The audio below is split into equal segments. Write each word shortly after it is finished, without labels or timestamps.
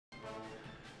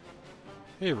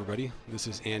Hey everybody, this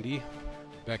is Andy,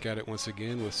 back at it once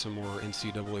again with some more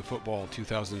NCAA football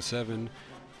 2007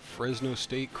 Fresno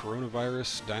State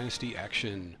coronavirus dynasty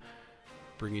action.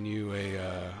 Bringing you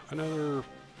another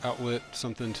outlet,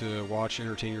 something to watch,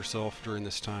 entertain yourself during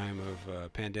this time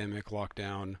of pandemic,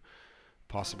 lockdown,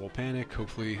 possible panic.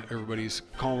 Hopefully everybody's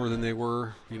calmer than they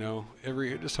were. You know,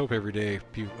 just hope every day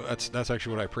people. That's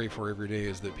actually what I pray for every day,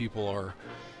 is that people are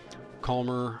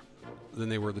calmer than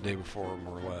they were the day before,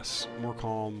 more or less. More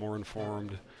calm, more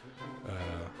informed,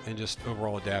 and just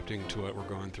overall adapting to what we're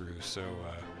going through. So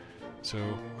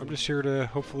I'm just here to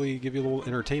hopefully give you a little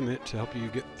entertainment to help you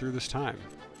get through this time.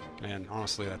 And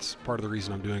honestly, that's part of the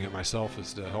reason I'm doing it myself,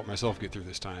 is to help myself get through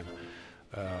this time.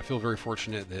 I feel very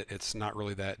fortunate that it's not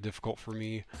really that difficult for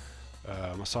me.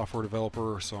 I'm a software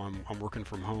developer, so I'm working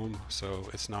from home, so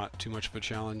it's not too much of a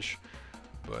challenge.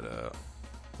 But a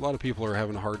lot of people are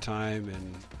having a hard time,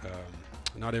 and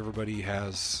not everybody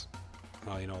has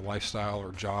a lifestyle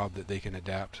or job that they can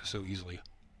adapt so easily.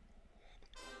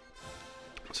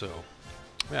 So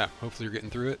yeah, hopefully you're getting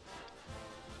through it,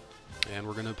 and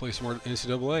we're gonna play some more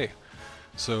NCAA.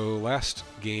 So last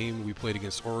game we played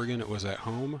against Oregon, it was at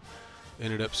home.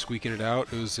 Ended up squeaking it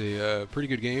out. It was a pretty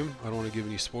good game. I don't want to give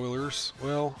any spoilers.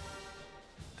 Well,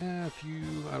 I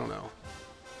don't know.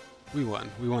 We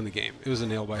won the game. It was a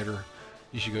nail biter.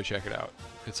 You should go check it out.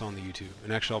 It's on the YouTube.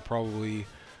 And actually,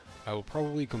 I will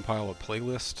probably compile a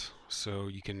playlist so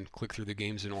you can click through the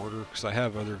games in order, because I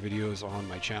have other videos on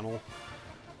my channel.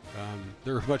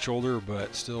 They're much older,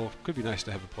 but still could be nice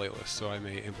to have a playlist, so I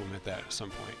may implement that at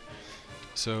some point.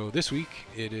 So this week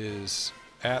it is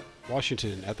at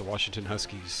Washington, at the Washington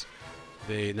Huskies.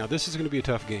 Now this is going to be a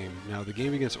tough game. Now the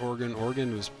game against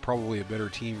Oregon was probably a better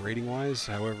team rating-wise.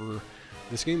 However,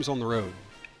 this game's on the road.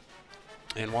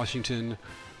 And Washington,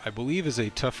 I believe, is a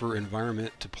tougher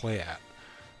environment to play at.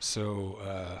 So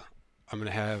I'm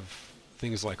going to have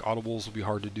things like audibles will be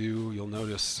hard to do. You'll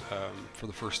notice for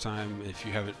the first time, if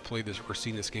you haven't played this or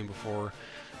seen this game before,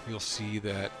 you'll see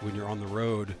that when you're on the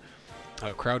road,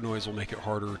 crowd noise will make it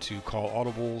harder to call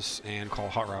audibles and call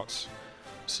hot routes.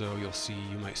 So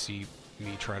you might see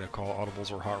me try to call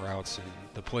audibles or hot routes, and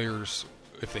the players,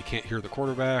 if they can't hear the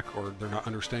quarterback or they're not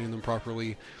understanding them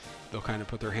properly, they'll kind of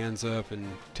put their hands up and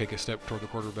take a step toward the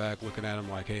quarterback, looking at him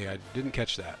like, hey, I didn't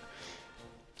catch that.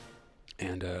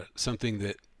 And something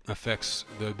that affects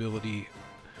the ability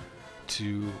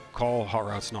to call hot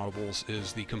routes and audibles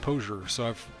is the composure.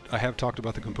 So I have talked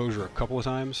about the composure a couple of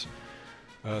times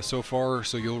so far,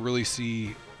 so you'll really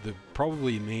see the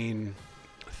probably main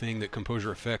thing that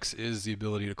composure affects is the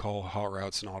ability to call hot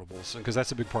routes and audibles, because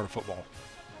that's a big part of football.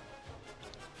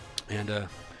 And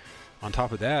on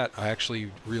top of that, I actually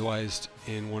realized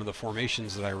in one of the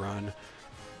formations that I run,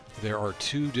 there are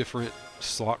two different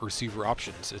slot receiver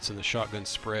options. It's in the shotgun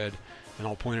spread, and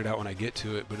I'll point it out when I get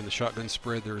to it, but in the shotgun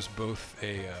spread there's both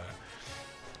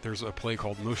there's a play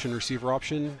called motion receiver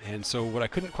option. And so what I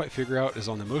couldn't quite figure out is,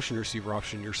 on the motion receiver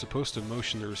option, you're supposed to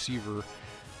motion the receiver,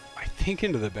 I think,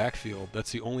 into the backfield.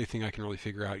 That's the only thing I can really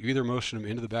figure out. You either motion them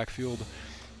into the backfield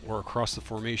or across the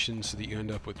formation so that you end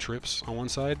up with trips on one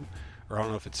side, or I don't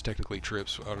know if it's technically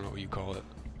trips, I don't know what you call it.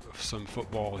 Some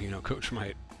football coach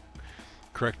might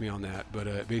correct me on that,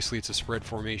 but basically it's a spread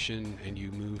formation, and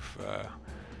you move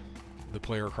the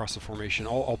player across the formation.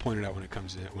 I'll point it out when it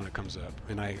comes up.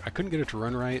 And I couldn't get it to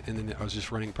run right, and then I was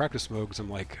just running practice mode because I'm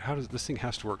like, how does this thing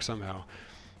has to work somehow?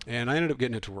 And I ended up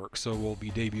getting it to work. So we'll be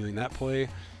debuting that play,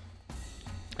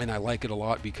 and I like it a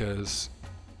lot because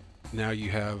now you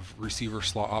have receiver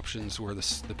slot options where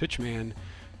the pitch man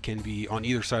can be on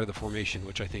either side of the formation,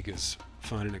 which I think is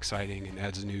fun and exciting and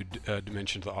adds a new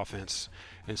dimension to the offense.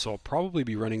 And so I'll probably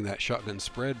be running that shotgun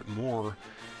spread more,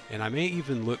 and I may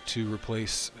even look to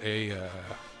replace a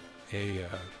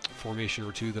formation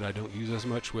or two that I don't use as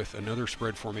much with another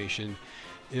spread formation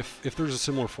if there's a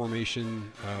similar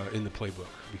formation in the playbook,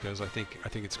 because I think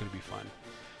it's going to be fun.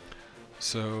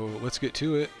 So let's get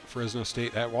to it. Fresno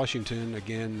State at Washington.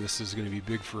 Again, this is going to be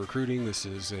big for recruiting. This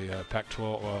is a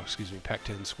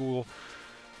Pac-10 school.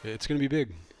 It's going to be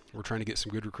big. We're trying to get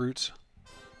some good recruits.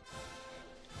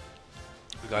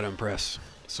 We got to impress.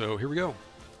 So here we go.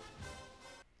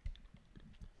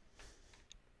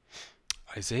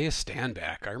 Isaiah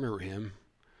Standback. I remember him.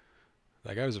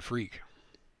 That guy was a freak.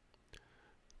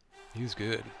 He was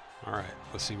good. All right,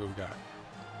 let's see what we got.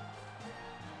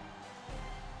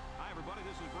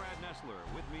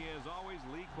 With me, as always,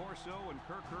 Lee Corso and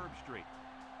Kirk Herbstreit.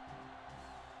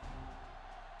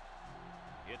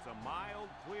 It's a mild,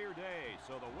 clear day,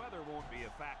 so the weather won't be a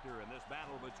factor in this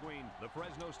battle between the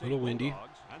Fresno State little windy.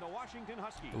 Bulldogs and the Washington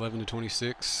Huskies.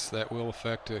 11-26. That will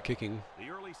affect kicking The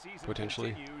early season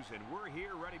potentially. continues, and we're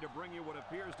here ready to bring you what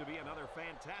appears to be another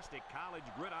fantastic college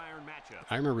gridiron matchup.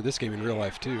 I remember this game in real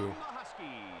life too.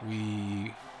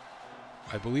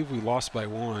 I believe we lost by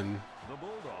 1.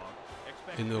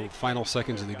 In the final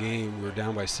seconds of the game, we were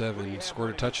down by 7,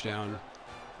 scored a touchdown,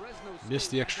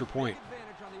 missed the extra point.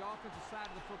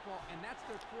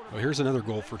 Oh, here's another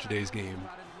goal for today's game.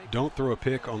 Don't throw a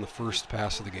pick on the first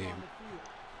pass of the game.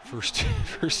 First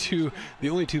two, the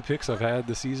only 2 picks I've had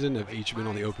this season have each been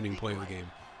on the opening play of the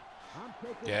game.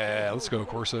 Yeah, let's go,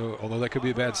 Corso. Although that could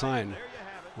be a bad sign.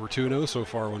 We're 2-0 so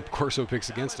far when Corso picks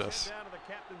against us.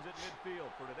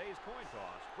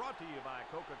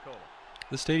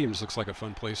 This stadium just looks like a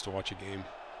fun place to watch a game.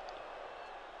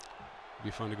 It'd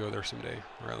be fun to go there someday.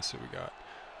 All right, let's see what we got.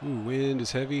 Ooh, wind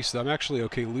is heavy, so I'm actually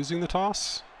okay losing the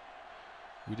toss.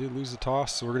 We did lose the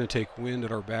toss, so we're going to take wind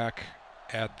at our back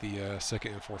at the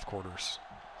second and fourth quarters.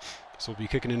 So we'll be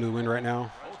kicking into the wind right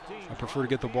now. I prefer to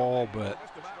get the ball, but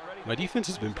my defense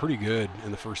has been pretty good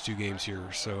in the first 2 games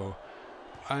here, so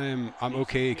I'm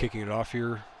okay kicking it off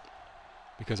here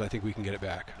because I think we can get it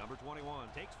back.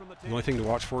 The only thing to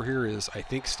watch for here is I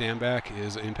think Stanback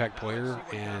is an impact player,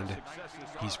 and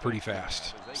he's pretty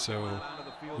fast. So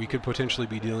we could potentially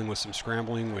be dealing with some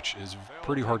scrambling, which is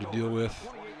pretty hard to deal with.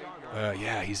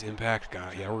 Yeah, he's impact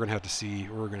guy. Yeah, we're gonna have to see.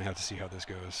 We're gonna have to see how this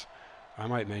goes. I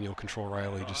might manual control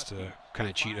Riley just to kind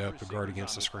of cheat up the guard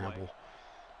against the scramble,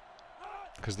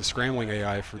 because the scrambling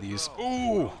AI for these.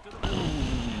 Oh,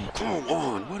 come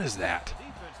on! What is that?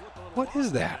 What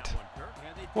is that?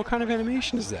 What kind of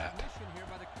animation is that?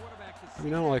 I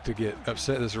mean, I don't like to get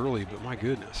upset this early, but my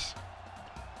goodness.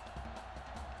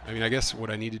 I mean, I guess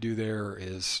what I need to do there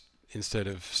is, instead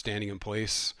of standing in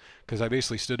place, because I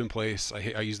basically stood in place,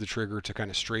 I used the trigger to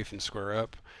kind of strafe and square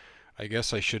up. I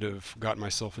guess I should have gotten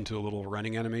myself into a little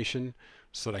running animation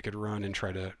so that I could run and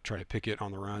try to pick it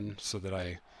on the run, so that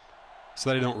I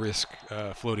don't risk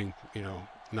floating,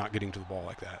 not getting to the ball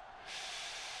like that.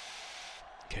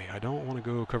 Okay, I don't want to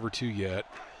go cover 2 yet.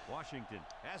 Washington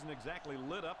hasn't exactly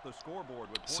lit up the scoreboard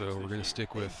with points. So we're going to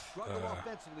stick with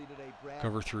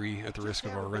cover 3 at the risk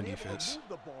of our run defense.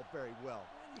 You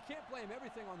can't blame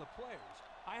everything on the players.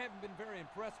 I haven't been very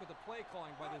impressed with the play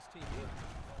calling by this team either.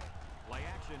 Play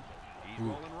action. He's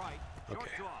rolling right. Short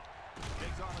drop.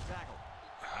 Takes on the tackle.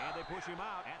 And they push him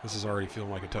out. This is already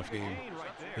feeling like a tough game.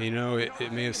 And,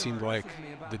 it may have seemed like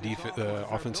the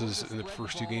offenses in the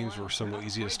first 2 games were somewhat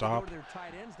easy to stop.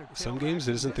 Some games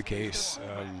it isn't the case.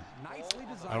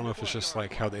 I don't know if it's just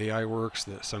like how the AI works,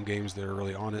 that some games they're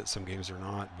really on it, some games they're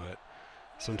not, but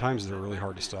sometimes they're really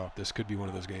hard to stop. This could be one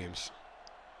of those games.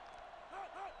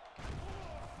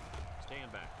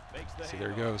 See,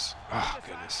 there he goes. Oh,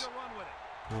 goodness.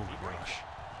 Oh, my gosh.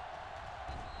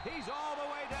 He's all the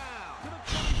way down to the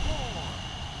 24.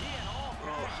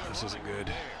 Oh, this isn't good.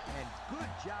 And good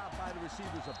job by the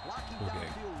receivers of blocking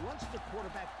downfield once the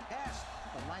quarterback passed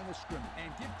the line of scrimmage.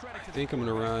 And give credit to I think I'm going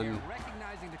to run.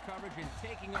 Recognizing the coverage and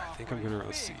taking off. I think I'm going to,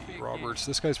 let's see, Roberts.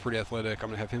 This guy's pretty athletic. I'm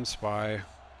going to have him spy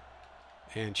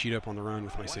and cheat up on the run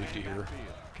with my safety here.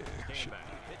 Okay,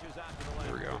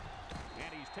 there we go.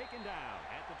 And he's taken down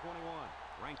at the 21.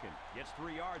 Rankin gets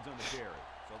 3 yards on the carry.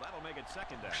 So that'll make it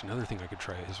second down. Actually, another thing I could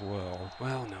try as well.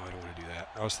 Well, no, I don't want to do that.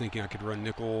 I was thinking I could run a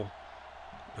nickel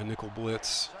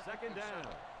blitz, Second down.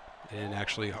 and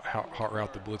actually hot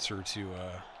route the blitzer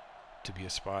to be a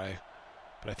spy.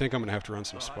 But I think I'm going to have to run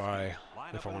some spy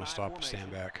if I want to stop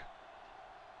Stanback.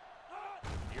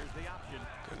 Here's the option.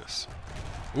 Goodness.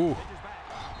 Ooh. Oh,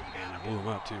 man, I blew him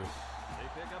up too.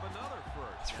 They pick up another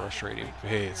first. It's frustrating.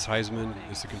 Hey, it's Heisman.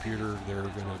 It's the computer. They're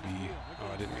going to be.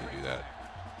 Oh, I didn't mean to do that.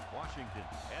 Washington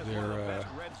has They're one of the best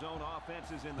red zone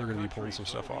offenses in they're the going to be country, pulling some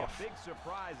so stuff it'll be off. a big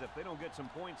surprise if they don't get some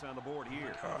points on the board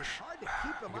here. Gosh. hard to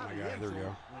keep them Look out at of my the guy. end There we zone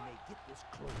go. when they get this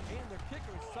close. And their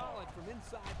kicker is solid from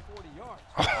inside 40 yards.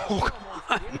 Oh, come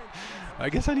on. I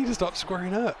guess I need to stop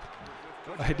squaring up.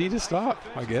 I need to stop.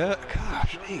 I get.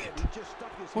 Gosh, dang it.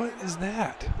 What is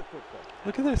that?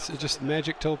 Look at this. It's just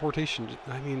magic teleportation.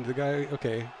 I mean, the guy,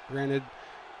 okay, granted,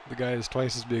 the guy is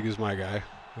twice as big as my guy.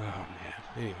 Oh, man.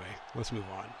 Anyway, let's move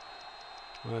on.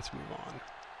 Let's move on.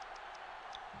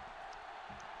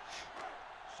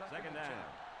 Second down.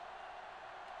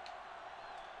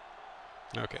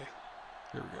 Okay,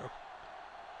 here we go.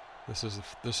 This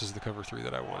is the cover 3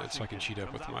 that I wanted, so I can cheat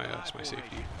up with my my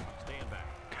safety. Stand back.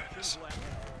 Goodness.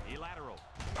 He lateral.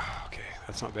 Okay,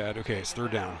 that's not bad. Okay, it's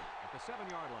 3rd down. At the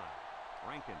 7-yard line.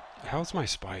 Rankin. How's my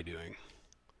spy doing?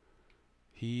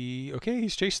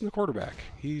 He's chasing the quarterback.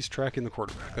 He's tracking the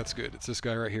quarterback. That's good. It's this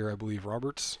guy right here, I believe,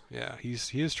 Roberts. Yeah, he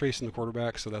is chasing the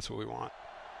quarterback, so that's what we want.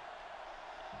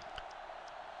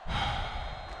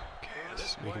 Okay,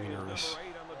 this is making me nervous.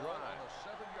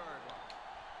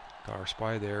 Got our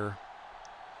spy there.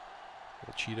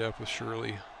 We'll cheat up with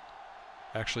Shirley.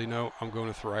 Actually, no, I'm going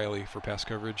with Riley for pass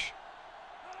coverage.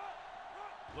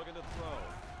 Looking to throw.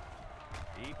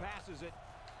 He passes it.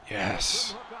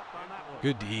 Yes.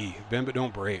 Good D. Bend but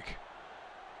don't break.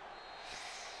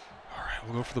 All right,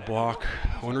 we'll go for the block.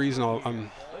 One reason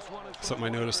something I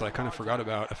noticed that I kind of forgot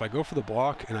about, if I go for the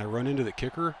block and I run into the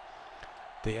kicker,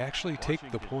 they actually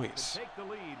take the points.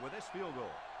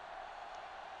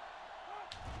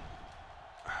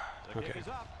 Okay.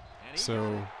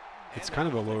 So it's kind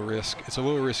of a low risk. It's a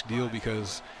low risk deal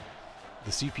because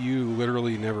the CPU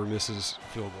literally never misses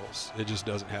field goals. It just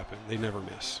doesn't happen. They never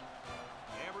miss.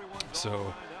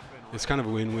 So it's kind of a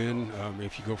win-win.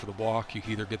 If you go for the block, you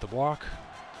can either get the block,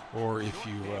 or if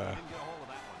you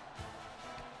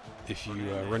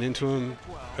run into him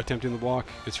attempting the block,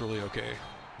 it's really okay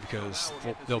because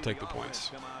they'll take the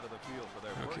points.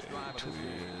 Okay, twin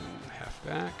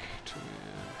halfback, twin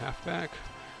halfback.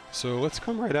 So let's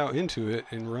come right out into it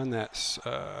and run that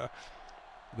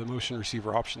the motion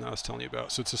receiver option that I was telling you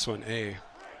about. So it's this one, A.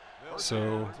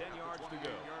 So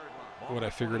what I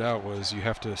figured out was you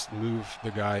have to move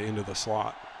the guy into the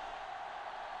slot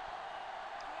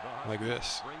like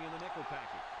this. Oh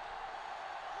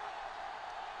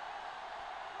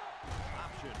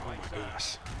my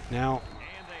goodness. Now,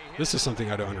 this is something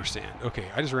I don't understand. Okay,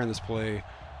 I just ran this play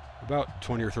about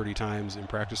 20 or 30 times in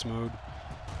practice mode.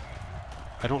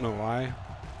 I don't know why.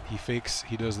 He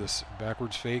does this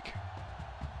backwards fake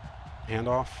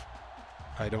handoff.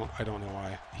 I don't know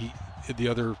why.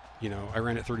 I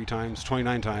ran it 30 times,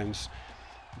 29 times.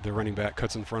 The running back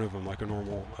cuts in front of him like a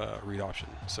normal read option.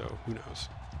 So who knows?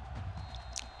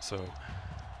 So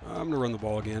I'm gonna run the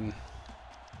ball again.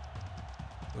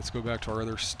 Let's go back to our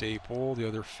other staple, the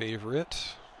other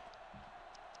favorite,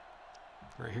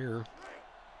 right here.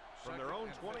 From their own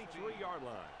 23-yard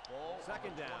line.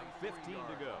 Second down, 15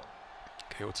 to go.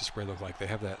 Okay, what's the spread look like? They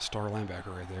have that star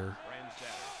linebacker right there.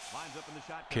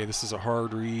 Okay, this is a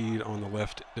hard read on the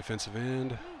left defensive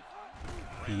end.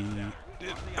 He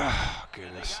did. Ah,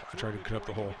 goodness. I tried to cut up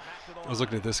the hole. I was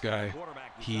looking at this guy.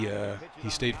 He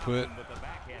stayed put.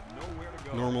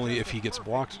 Normally, if he gets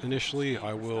blocked initially,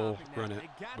 I will run it,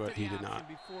 but he did not.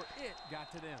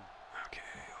 Okay,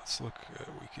 let's look at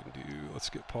what we can do. Let's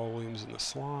get Paul Williams in the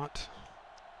slot.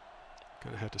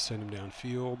 Gonna have to send him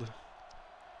downfield.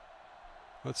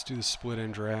 Let's do the split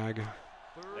and drag.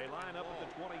 They line up at the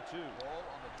 22.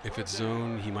 If it's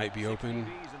zone, he might be open.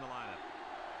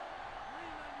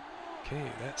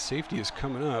 Okay, that safety is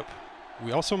coming up.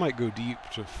 We also might go deep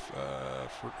to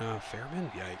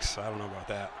Fairman. Yikes, I don't know about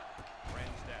that.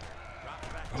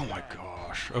 Oh my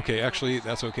gosh. Okay, actually,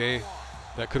 that's okay.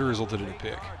 That could have resulted in a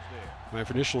pick. My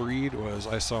initial read was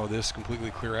I saw this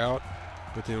completely clear out,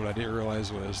 but then what I didn't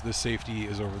realize was this safety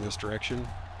is over this direction.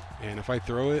 And if I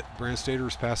throw it,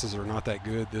 Brandstater's passes are not that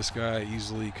good. This guy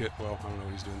easily could, well, I don't know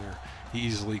what he's doing there. He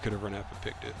easily could have run up and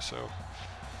picked it, so.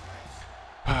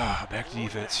 Back to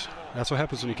defense. That's what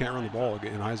happens when you can't run the ball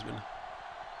in Heisman.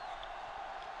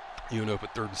 You end up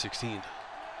at 3rd and 16. Number 21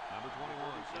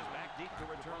 is back deep to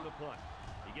return the punt.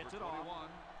 He gets it off.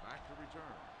 Back to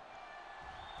return.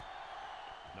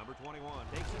 Number 21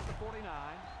 takes it to 49.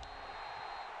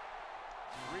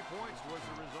 3 points was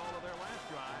the result of their last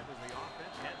drive as the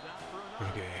offense heads out for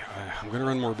another. Okay, I'm going to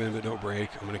run more bend but don't break.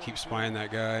 I'm going to keep spying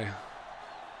that guy.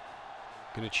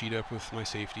 Going to cheat up with my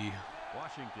safety.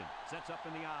 Washington sets up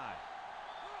in the eye.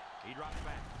 He drops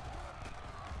back.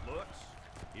 Looks.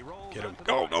 He rolls. Get him.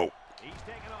 Go, no. He's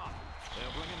taken off.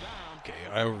 They'll bring him down. Okay,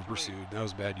 I over pursued. That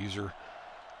was bad user.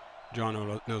 John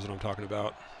knows what I'm talking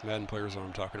about. Madden players know what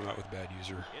I'm talking about with bad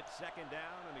user. It's second down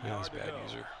and a That was yard to bad go.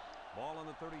 user. Ball on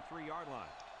the 33-yard line.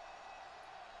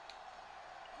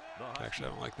 Actually,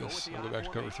 I don't like this. I'll go back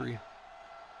to cover 3.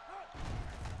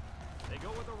 They go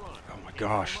with a run. Oh my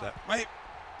gosh, that might.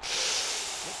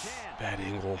 Bad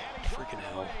angle. Freaking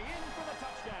hell.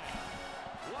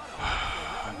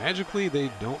 Magically, they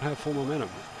don't have full momentum.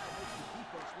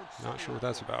 Not sure what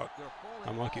that's about.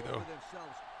 I'm lucky, though.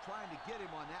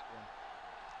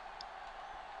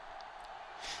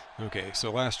 Okay,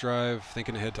 so last drive,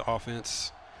 thinking ahead to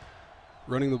offense.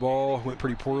 Running the ball went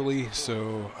pretty poorly,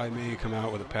 so I may come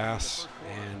out with a pass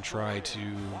and try to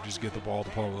just get the ball to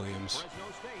Paul Williams.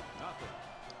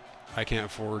 I can't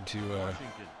afford to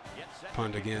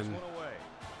punt again.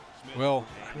 Well,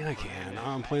 I mean, I can.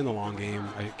 I'm playing the long game.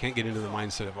 I can't get into the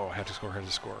mindset of, oh, I have to score, I have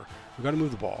to score. We've got to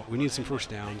move the ball. We need some first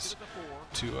downs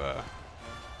to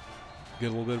get a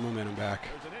little bit of momentum back.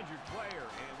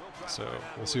 So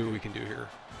we'll see what we can do here.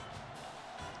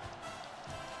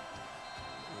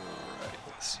 All right,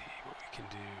 let's see what we can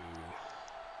do.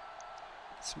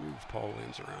 Let's move Paul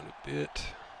Williams around a bit.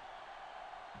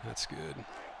 That's good.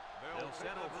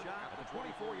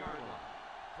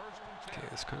 Okay,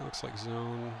 this kind of looks like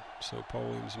zone, so Paul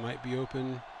Williams might be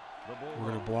open. We're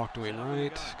going to block Dwayne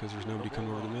Wright because there's nobody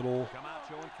coming over the middle.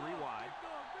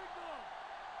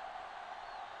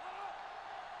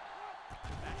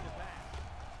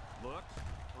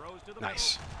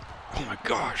 Nice. Oh my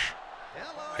gosh.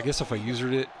 I guess if I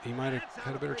usered it, he might have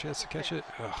had a better chance to catch it.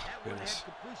 Oh, goodness.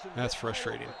 That's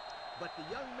frustrating. But the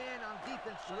young man on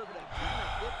defense delivered a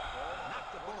hit,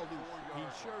 knocked the ball loose. He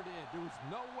sure did. There was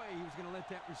no way he was going to let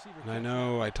that receiver. And I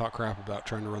know I talk crap about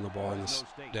trying to run the ball in this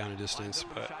down and distance,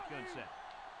 but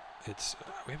it's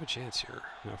we have a chance here.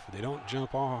 Now, if they don't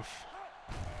jump off.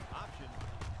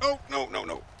 Oh, no, no,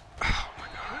 no. Oh, my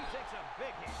God.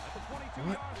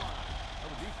 What?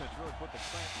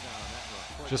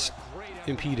 Just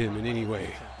impede him in any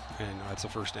way, and that's a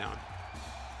first down.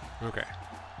 Okay.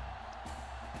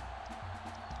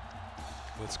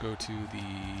 Let's go to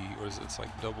the, what is it? It's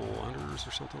like double unders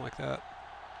or something like that.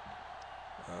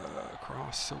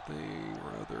 Cross something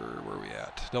or other. Where are we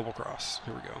at? Double cross.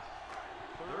 Here we go.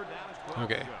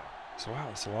 Okay. So, wow,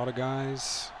 it's a lot of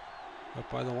guys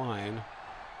up by the line.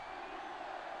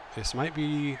 This might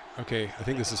be, okay, I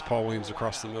think this is Paul Williams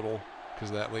across the middle because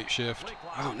of that late shift.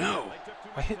 Oh, no.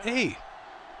 I hit A.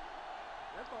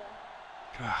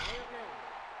 God.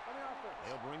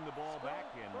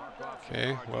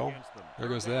 Okay, well, there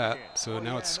goes that. So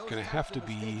now it's going to have to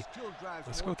be,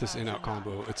 let's go with this in-out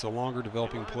combo. It's a longer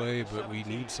developing play, but we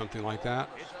need something like that.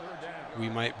 We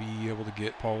might be able to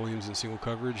get Paul Williams in single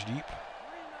coverage deep.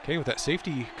 Okay, with that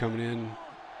safety coming in,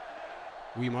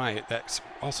 we might. That's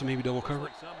also maybe double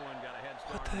coverage.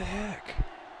 What the heck?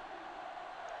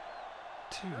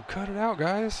 Dude, cut it out,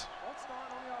 guys.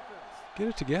 Get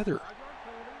it together.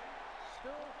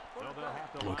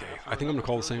 Okay, I think I'm going to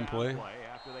call the same play.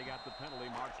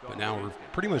 But now we're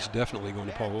pretty much definitely going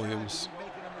to Paul Williams.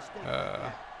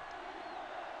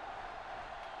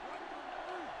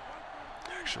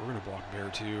 Actually, we're going to block Bear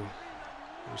too.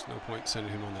 There's no point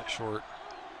sending him on that short.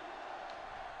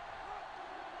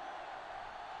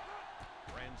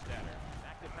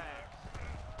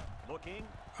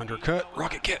 Undercut,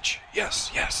 rocket catch.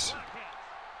 Yes, yes.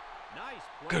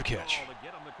 Good catch.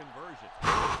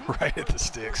 Right at the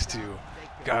sticks, too.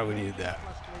 God, we needed that.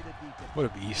 What a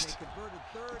beast.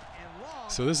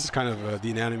 So this is kind of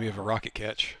the anatomy of a rocket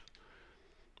catch.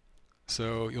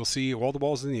 So you'll see while the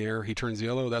ball's in the air, he turns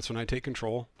yellow. That's when I take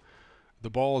control. The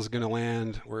ball is going to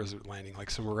land, where is it landing? Like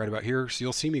somewhere right about here. So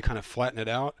you'll see me kind of flatten it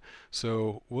out.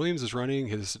 So Williams is running.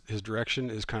 His direction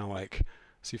is kind of like,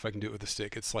 see if I can do it with the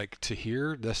stick. It's like to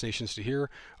here, destination's to here.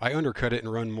 I undercut it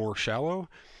and run more shallow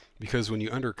because when you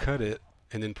undercut it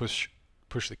and then push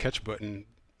the catch button,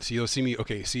 so you'll see me,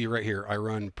 okay, see right here, I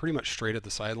run pretty much straight at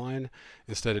the sideline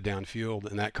instead of downfield,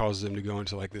 and that causes them to go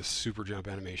into like this super jump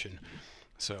animation.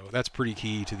 So that's pretty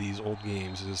key to these old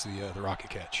games is the rocket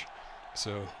catch.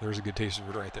 So there's a good taste of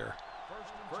it right there.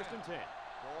 First and 10.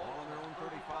 Ball on their own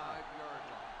 35-yard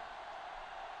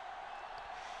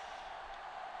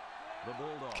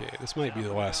line. Okay, this might be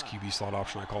the last QB slot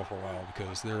option I call for a while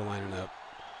because they're lining up.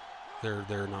 They're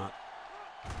not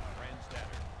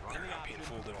being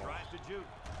fooled at all.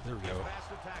 There we go.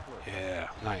 Yeah,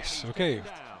 nice. Okay,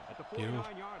 you know,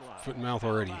 foot and mouth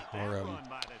already. Or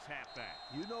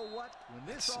You know what? When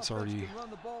this it's already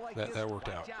that worked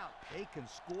out. They can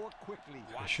score quickly.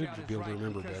 I should be able to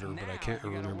remember better, but I can't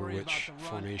remember which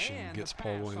formation gets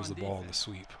Paul Williams the ball in the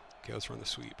sweep. Okay, let's run the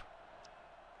sweep.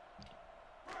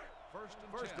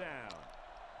 First down.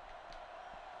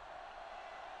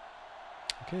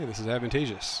 Okay, this is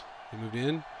advantageous. They moved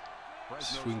in.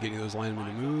 See if we can get any of those linemen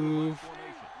to move.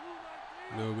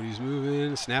 Nobody's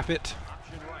moving. Snap it.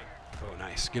 Oh,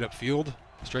 nice. Get upfield.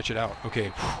 Stretch it out.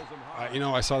 Okay. You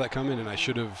know, I saw that coming, and I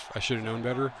should have known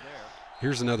better.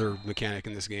 Here's another mechanic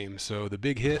in this game. So the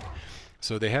big hit.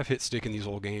 So they have hit stick in these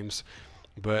old games,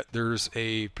 but there's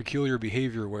a peculiar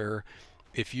behavior where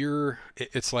if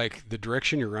it's like the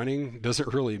direction you're running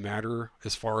doesn't really matter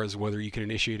as far as whether you can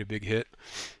initiate a big hit.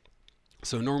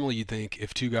 So normally you think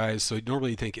if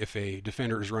if a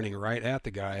defender is running right at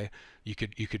the guy, you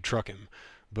could truck him.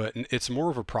 But it's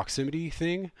more of a proximity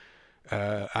thing.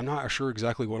 I'm not sure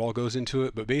exactly what all goes into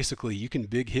it, but basically you can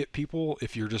big hit people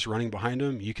if you're just running behind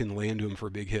them. You can land them for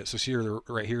a big hit. So see here,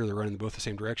 right here, they're running both the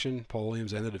same direction, Paul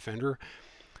Williams and the defender.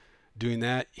 Doing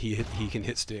that, he can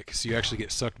hit stick. So you actually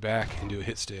get sucked back into a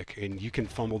hit stick, and you can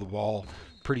fumble the ball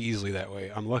pretty easily that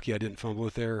way. I'm lucky I didn't fumble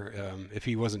it there. If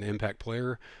he was an impact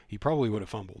player, he probably would have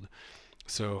fumbled.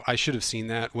 So I should have seen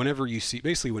that. Whenever you see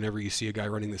a guy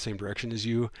running the same direction as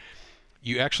you,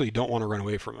 you actually don't want to run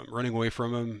away from him. Running away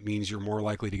from him means you're more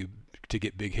likely to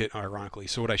get big hit, ironically.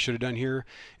 So what I should have done here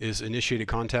is initiated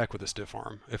contact with a stiff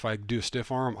arm. If I do a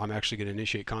stiff arm, I'm actually going to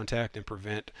initiate contact and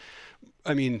prevent,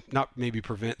 I mean, not maybe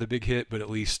prevent the big hit, but at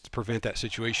least prevent that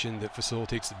situation that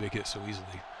facilitates the big hit so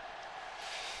easily.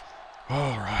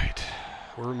 All right,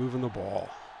 we're moving the ball.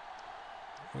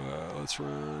 Let's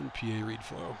run PA read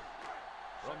flow.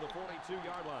 From the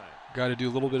 42-yard line. Got to do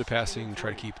a little bit of passing, try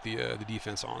to keep the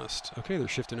defense honest. Okay, they're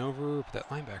shifting over, but that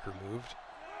linebacker moved.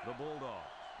 The Bulldogs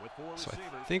with 4 So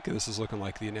receivers. I think this is looking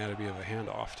like the anatomy of a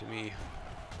handoff to me.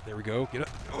 There we go. Get up.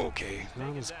 Okay,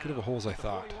 not as good of a hole as I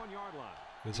thought.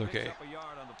 It's okay.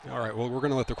 All right, well, we're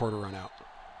going to let the quarter run out.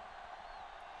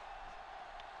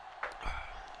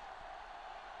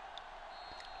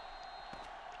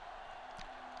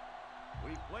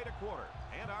 We've played a quarter,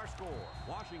 and our score,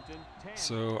 Washington 10.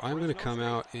 So I'm going to come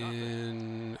out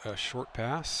in a short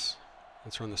pass.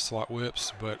 Let's run the slot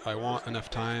whips, but I want enough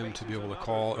time to be able to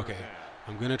call. Okay,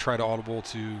 I'm going to try to audible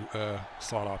to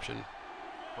slot option.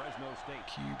 Fresno State.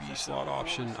 QB slot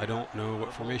option. I don't know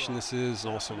what formation this is,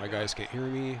 and also my guys can't hear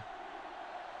me.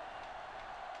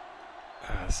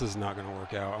 This is not going to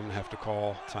work out. I'm going to have to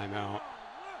call timeout.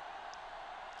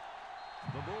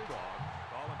 The Bulldogs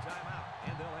call a timeout,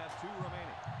 and they'll have 2 remaining.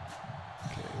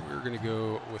 Okay, we're going to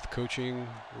go with coaching.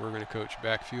 We're going to coach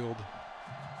backfield.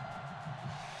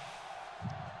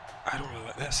 I don't know.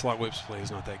 That slot whips play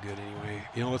is not that good anyway.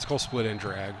 You know, let's call split and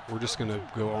drag. We're just going to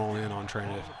go all in on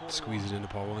trying to squeeze it into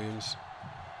Paul Williams.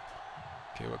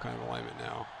 Okay, what kind of alignment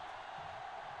now?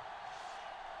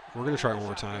 We're going to try one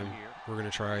more time. We're going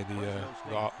to try the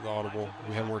audible.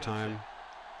 We have more time.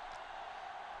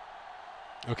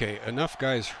 Okay, enough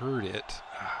guys heard it.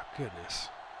 Ah, goodness.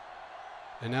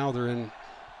 And now they're in.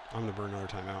 I'm going to burn another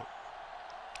timeout.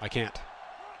 I can't.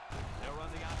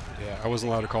 Yeah, I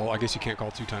wasn't allowed to call. I guess you can't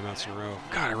call 2 timeouts in a row.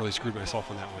 God, I really screwed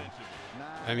myself on that one.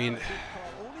 I mean,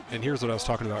 and here's what I was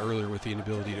talking about earlier with the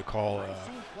inability to call,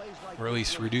 or at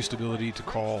least reduced ability to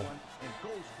call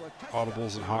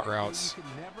audibles and hot routes.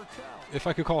 If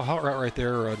I could call a hot route right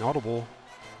there or an audible,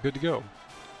 good to go.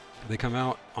 They come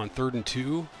out on 3rd and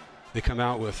 2.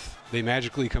 They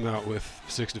magically come out with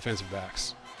 6 defensive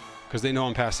backs because they know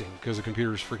I'm passing because the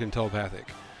computer's freaking telepathic.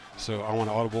 So I want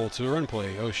to audible to a run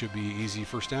play. Oh, should be easy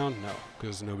first down? No,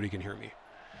 because nobody can hear me.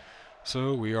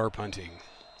 So we are punting.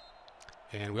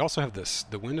 And we also have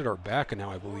the wind at our back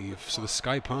now, I believe. So the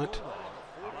sky punt.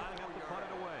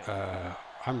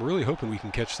 I'm really hoping we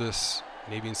can catch this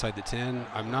maybe inside the 10.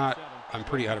 I'm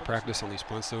pretty out of practice on these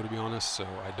punts, though, to be honest, so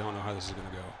I don't know how this is going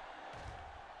to go.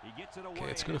 Okay,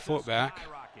 it's going to float back.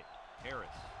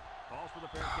 Oh,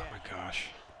 my gosh.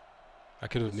 I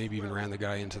could have maybe even ran the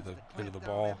guy into the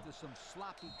ball.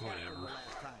 Whatever.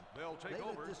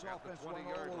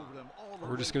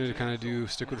 We're just going to kind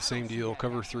of stick with the same deal.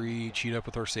 Cover 3, cheat up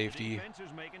with our safety.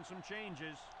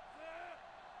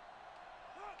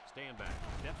 Stand back,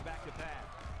 steps back to pass,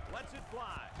 lets it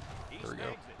fly. There we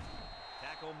go.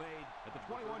 Tackle made at the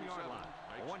 21-yard line.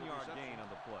 A 1-yard gain on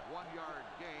the play. 1-yard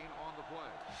gain on the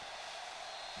play.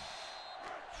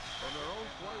 From their own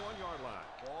 21-yard line.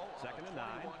 Ball 2nd and 9.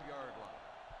 21-yard line.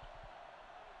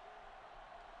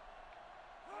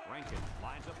 Rankin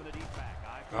lines up in the deep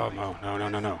back. Oh, no.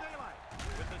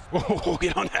 Whoa,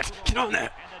 get on that. Get on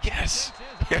that. Yes.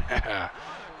 Yeah.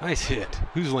 Nice hit.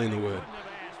 Who's laying the wood?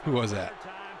 Who was that?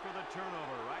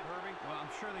 Well, I'm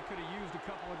sure they could have used a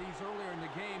couple of these earlier in the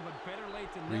game, but better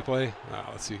late than never. Replay?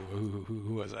 Let's see.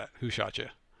 Who was that? Who shot you?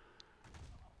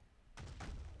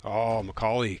 Oh,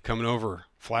 McCauley coming over.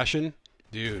 Flashing?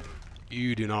 Dude,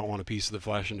 you do not want a piece of the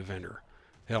flashing defender.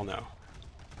 Hell no.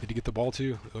 Did he get the ball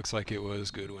too? It looks like it was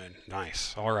Goodwin.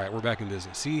 Nice. All right, we're back in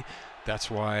business. See,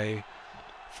 that's why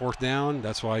 4th down,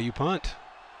 that's why you punt.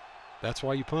 That's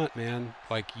why you punt, man.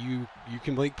 Like, you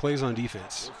can make plays on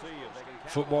defense.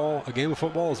 Football, a game of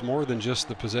football is more than just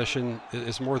the possession.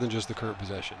 It's more than just the current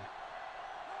possession.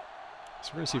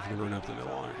 So we're going to see if we can run up the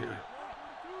middle on it here.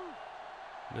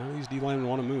 None of these D-linemen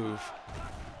want to move.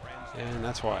 And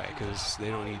that's why, because they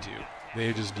don't need to.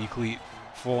 They just decleat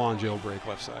full-on jailbreak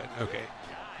left side. Okay,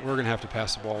 we're going to have to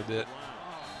pass the ball a bit.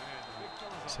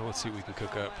 So let's see what we can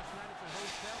cook up.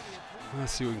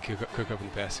 Let's see what we can cook up in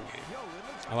the passing game.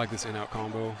 I like this in-out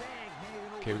combo.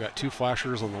 Okay, we got 2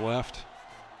 flashers on the left.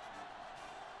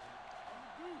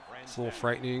 It's a little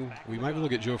frightening. We might be able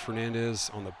to get Joe Fernandez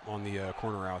on the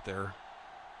corner out there.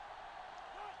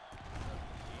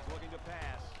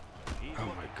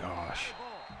 Oh my gosh.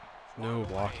 No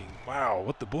blocking. Wow,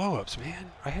 what the blow-ups,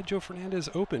 man. I had Joe Fernandez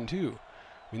open too.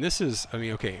 I mean, this is, I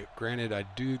mean, okay, granted, I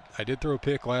did throw a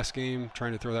pick last game,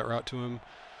 trying to throw that route to him.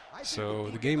 So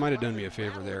the game might have done me a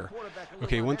favor there.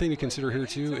 Okay, one thing to consider here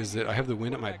too is that I have the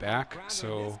wind at my back,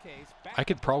 so I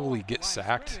could probably get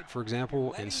sacked, for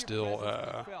example, and still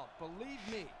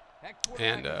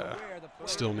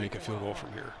make a field goal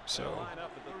from here. So,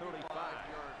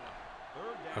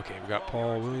 okay, we got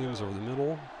Paul Williams over the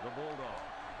middle.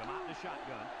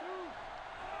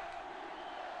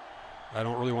 I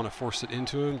don't really want to force it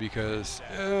into him because,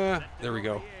 there we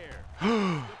go.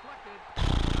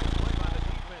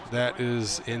 That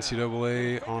is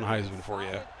NCAA on Heisman for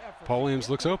you. Paul Williams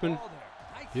looks open.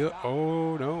 Yeah.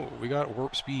 Oh, no. We got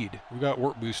warp speed. We got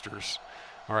warp boosters.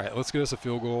 All right, let's get us a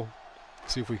field goal.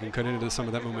 See if we can cut into some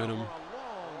of that momentum.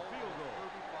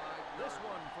 This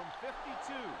one from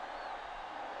 52.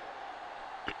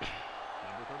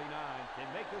 Number 39 can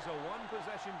make this a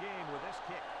one-possession game with this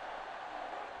kick.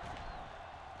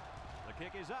 The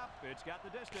kick is up. It's got the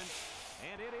distance.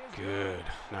 And it is good.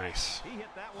 Nice. He hit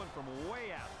that one from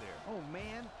way out there. Oh,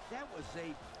 man, that was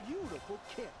a beautiful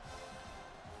kick.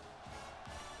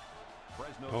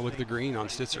 Oh, look at the green on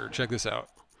Stitzer. Check this out.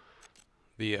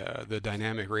 The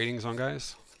dynamic ratings on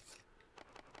guys.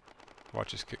 Watch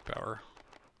his kick power.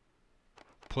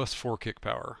 +4 kick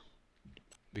power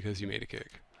because you made a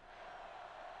kick.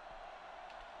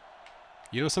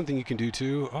 You know something you can do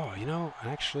too? Oh, you know,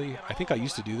 actually, I think I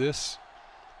used to do this.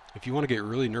 If you want to get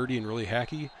really nerdy and really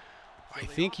hacky, I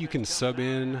think you can sub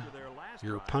in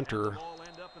your punter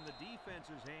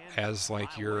as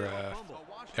like your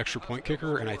extra point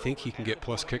kicker, and I think he can get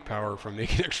plus kick power from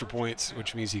making extra points,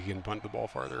 which means he can punt the ball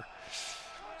farther.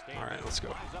 All right, let's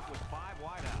go.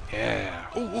 Yeah.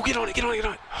 Oh, get on it, get on it, get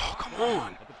on it. Oh, come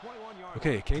on.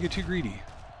 Okay, can't get too greedy.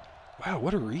 Wow,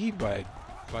 what a read by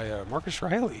Marcus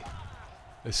Riley.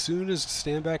 As soon as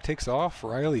Stanback takes off,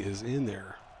 Riley is in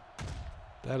there.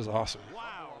 That is awesome.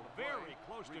 Wow, very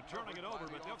close to turning it over,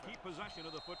 but they'll keep possession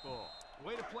of the football.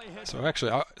 Way to play head. So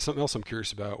actually, something else I'm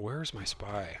curious about. Where's my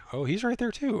spy? Oh, he's right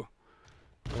there too.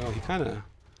 Well, he's kind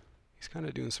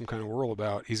of doing some kind of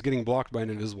whirlabout. He's getting blocked by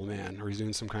an invisible man, or he's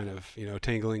doing some kind of, you know,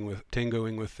 tangoing with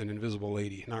an invisible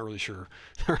lady. Not really sure.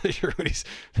 Not really sure what he's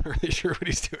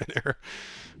doing there.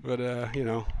 But you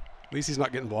know, at least he's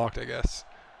not getting blocked, I guess.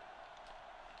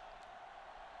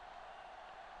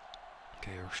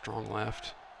 Okay, we're strong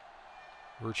left.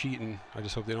 We're cheating. I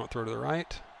just hope they don't throw to the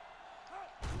right.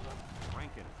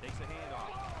 Rankin takes a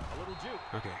handoff. A little juke.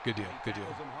 Okay, good deal. Good deal.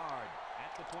 Him hard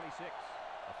at the 26.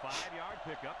 A 5-yard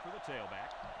pickup for the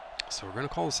tailback. So we're going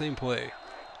to call the same play.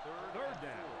 Third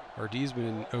down. Our D's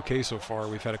been okay so far.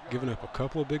 We've given up a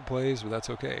couple of big plays, but that's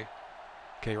okay.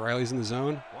 Okay, Riley's in the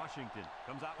zone. Washington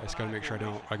comes out. I just got to make sure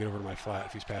I get over to my flat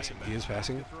if he's passing. He is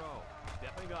passing. Oh,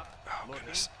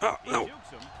 goodness. Oh, no.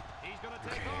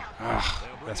 Okay.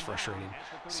 That's frustrating.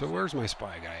 So where's my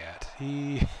spy guy at?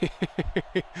 He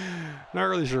not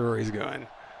really sure where he's going.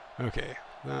 Okay,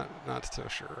 not so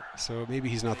sure. So maybe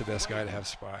he's not the best guy to have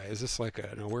spy. Is this like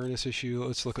an awareness issue?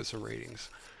 Let's look at some ratings.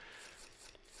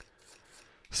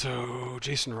 So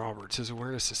Jason Roberts, his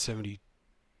awareness is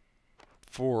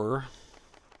 74.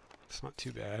 It's not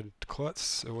too bad.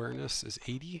 Klutz awareness is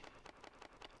 80.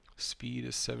 Speed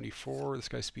is 74. This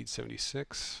guy's speed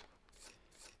 76.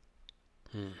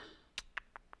 I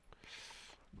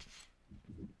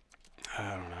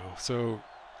don't know. So,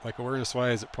 like,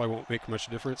 awareness-wise, it probably won't make much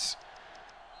difference.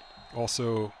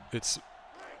 Also, it's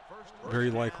very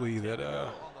likely that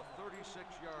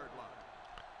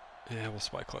yeah, we'll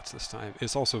spy Klutz this time.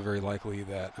 It's also very likely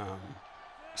that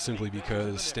simply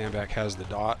because Stanback has the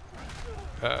dot,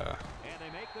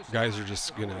 guys are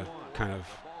just gonna kind of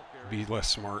be less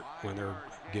smart when they're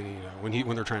getting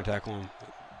when they're trying to tackle him.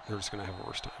 They're just gonna have a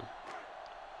worse time.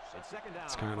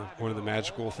 It's kind of one of the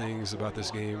magical things about this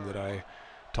game that I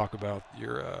talk about,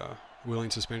 your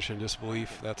willing suspension and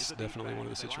disbelief. That's definitely one of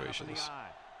the situations.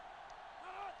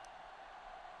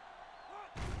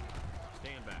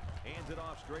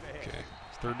 Okay,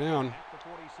 third down.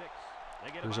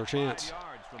 Here's our chance.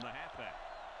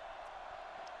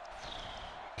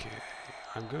 Okay,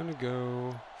 I'm going to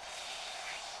go...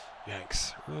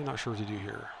 Yikes, really not sure what to do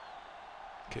here.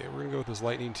 Okay, we're going to go with this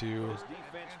Lightning 2.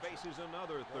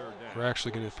 We're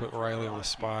actually going to put Riley on a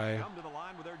spy.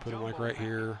 Put him like right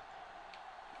here.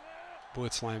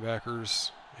 Blitz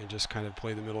linebackers. and just kind of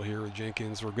play the middle here with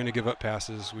Jenkins. We're going to give up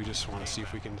passes. We just want to see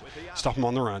if we can stop him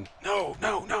on the run. No,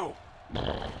 no, no.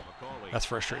 That's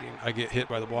frustrating. I get hit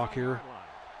by the block here.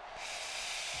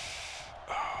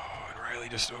 Oh, and Riley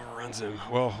just overruns him.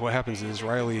 Well, what happens is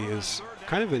Riley is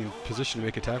kind of in position to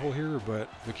make a tackle here, but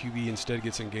the QB instead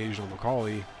gets engaged on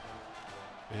McCauley,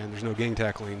 and there's no gang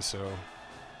tackling, so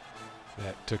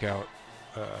that took out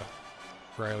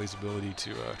Riley's ability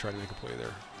to try to make a play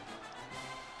there.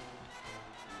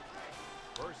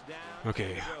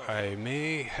 Okay, I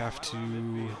may have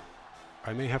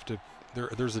to.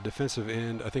 There's a defensive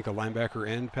end. I think a linebacker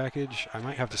end package. I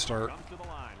might have to start.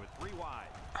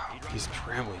 Oh, he's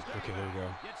scrambling. Okay, there we go.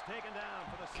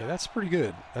 Okay, that's pretty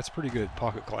good. That's pretty good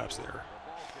pocket collapse there.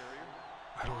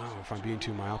 I don't know if I'm being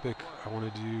too myopic. I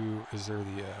want to do. Is there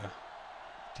the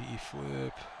DE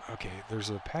flip? Okay, there's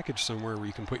a package somewhere where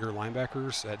you can put your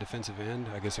linebackers at defensive end.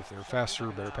 I guess if they're faster,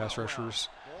 better pass rushers.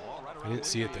 I didn't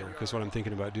see it there because what I'm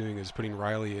thinking about doing is putting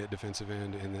Riley at defensive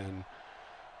end and then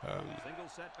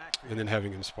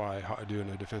having him spy, doing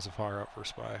a defensive high route for a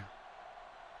spy.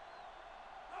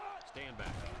 Stand back.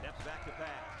 Steps back to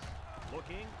pass.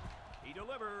 Looking. He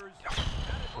delivers.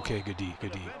 Okay, good D,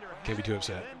 good D. Can't be too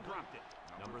upset.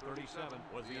 Number 37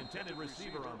 was the intended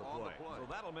receiver on the play. So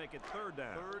that'll make it third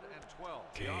down. 3rd and 12.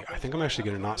 Okay, I think I'm actually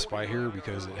going to not spy here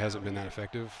because it hasn't been that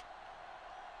effective.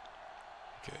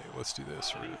 Okay, let's do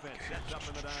this. Okay.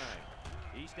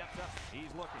 He steps up. He's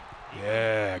looking.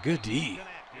 Yeah, good D.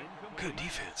 Good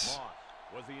defense.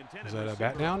 Is that a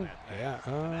bat down? Yeah.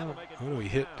 Oh no, he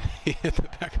hit the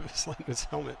back of his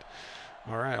helmet.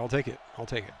 All right, I'll take it. I'll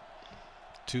take it.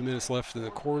 2 minutes left in the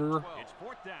quarter. It's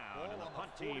 4th down, and the punt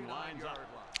team lines up.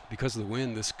 Because of the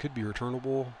wind, this could be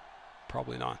returnable.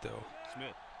 Probably not, though.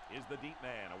 Smith is the deep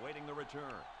man awaiting the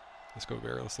return. Let's go,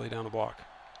 Bear. Let's lay down a block.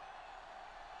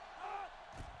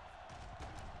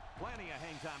 Plenty of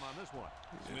hang time on this one.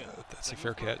 Yeah, that's a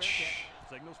fair catch.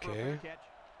 Okay.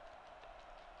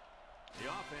 The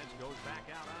offense goes back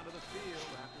out onto the field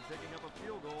after picking up a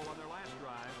field goal on their last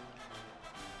drive.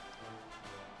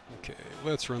 Okay,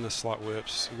 let's run the slot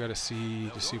whips. We got to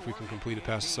see if we can complete a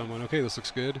pass to someone. Okay, this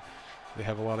looks good. They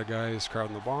have a lot of guys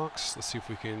crowding the box. Let's see if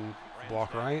we can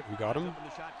block right. We got him.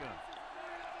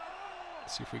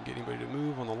 Let's see if we can get anybody to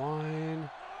move on the line.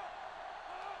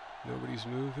 Nobody's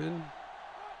moving.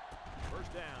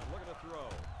 First down, look at the throw.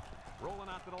 Rolling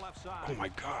out to the left side. Oh my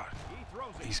God.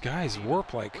 These guys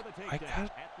warp like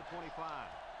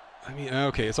I mean,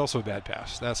 okay, it's also a bad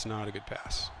pass. That's not a good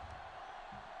pass.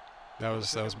 That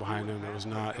was behind him. That was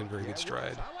not in very good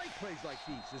stride.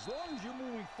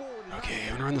 Okay,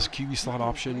 I'm gonna run this QB slot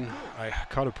option. I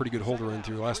caught a pretty good hold run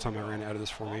through last time I ran out of this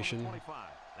formation.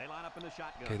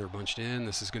 Okay, they're bunched in.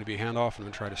 This is gonna be a handoff. I'm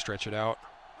gonna try to stretch it out.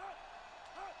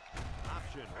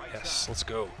 Yes, let's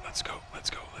go. Let's go. Let's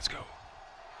go. Let's go.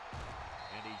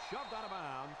 And he shoved out of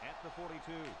bounds at the 42.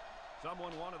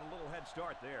 Someone wanted a little head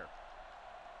start there.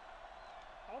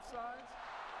 Offsides.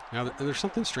 Now, there's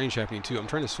something strange happening, too. I'm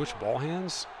trying to switch ball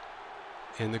hands,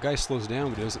 and the guy slows down,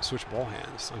 but he doesn't switch ball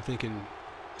hands. I'm thinking,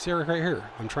 see Eric right here.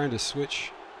 I'm trying to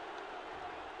switch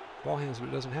ball hands, but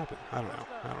it doesn't happen. I don't know.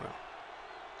 I don't know.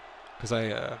 Because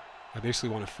I basically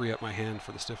want to free up my hand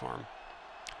for the stiff arm.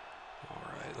 All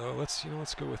right, let's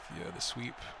go with the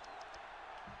sweep.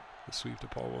 The sweep to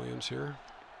Paul Williams here.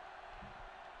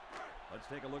 Let's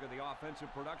take a look at the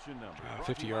offensive production number.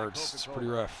 50 yards. It's pretty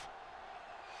rough.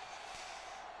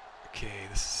 Okay,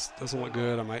 this doesn't look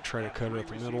good. I might try to cut it up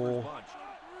the middle.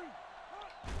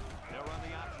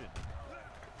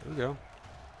 There we go.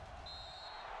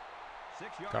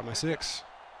 Got my 6.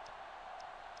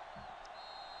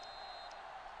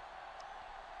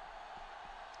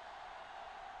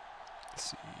 Let's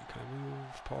see, can I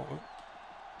move Paul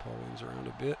Williams around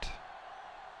a bit?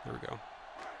 There we go.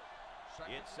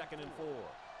 It's 2nd and 4.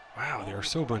 Wow, they are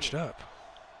so bunched up.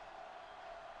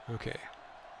 Okay.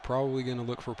 Probably going to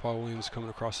look for Paul Williams coming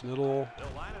across the middle.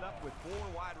 They'll line it up with 4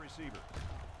 wide receivers.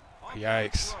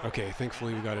 Yikes. Okay,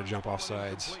 thankfully we got to jump off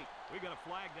sides.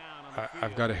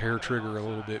 I've got a hair trigger a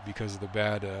little bit because of the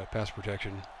bad pass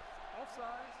protection.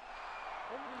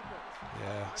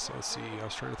 Yeah, so let's see. I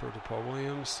was trying to throw it to Paul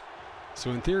Williams.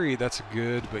 So in theory, that's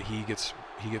good, but he gets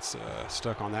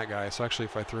stuck on that guy. So actually,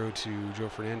 if I throw to Joe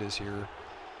Fernandez here,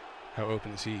 how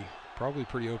open is he? Probably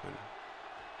pretty open.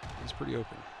 He's pretty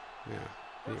open. Yeah.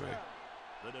 Anyway.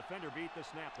 The defender beat the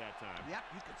snap that time. Yep,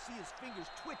 you could see his fingers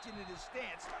twitching in his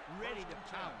stance, ready to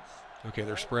pounce. Okay,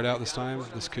 they're spread out this time.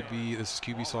 This is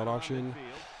QB slot option.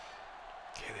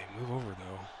 Okay, they move over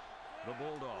though.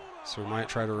 So we might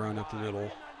try to run up the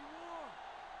middle.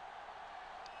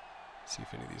 Let's see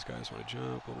if any of these guys want to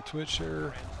jump. A little twitch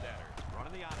there.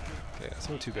 Okay, that's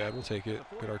not too bad. We'll take it.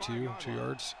 Good R2, 2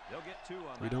 yards.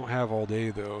 We don't have all day,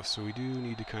 though, so we do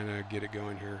need to kind of get it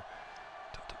going here.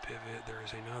 Delta pivot. There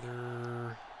is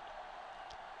another.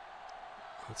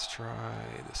 Let's try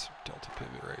this delta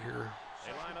pivot right here.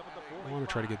 I want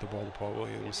to try to get the ball to Paul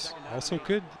Williams. Also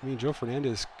could, I mean, Joe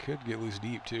Fernandez could get loose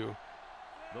deep, too.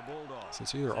 So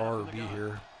it's either R or B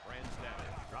here.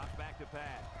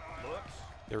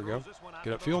 There we go.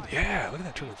 Get upfield. Yeah, look at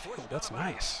that turn upfield. That's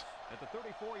nice. At the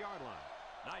 34-yard line.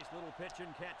 Nice little pitch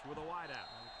and catch with a wide out.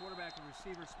 The quarterback and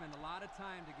receiver spend a lot of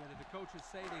time together. The coaches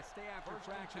say they stay after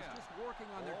practice, just working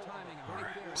on their timing. All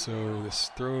right. So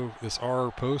this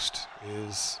R post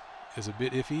is a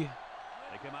bit iffy.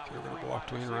 Okay, we're gonna block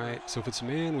Dwayne right. So if it's a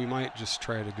man, we might just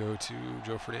try to go to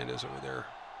Joe Fernandez over there.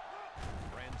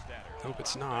 Hope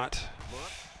it's not.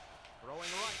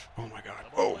 Oh my God.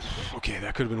 Oh, okay,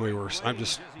 that could have been way worse. I'm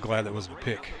just glad that wasn't a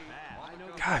pick.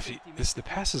 God, the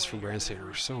passes from Brandstater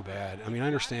are so bad. I mean, I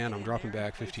understand I'm dropping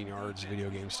back 15 yards video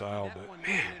game style, but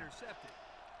man,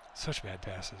 such bad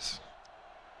passes.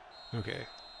 Okay.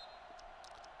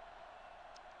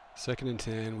 2nd and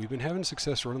 10. We've been having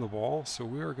success running the ball, so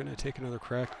we are going to take another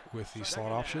crack with the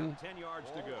slot option.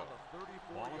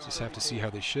 Just have to see how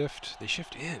they shift. They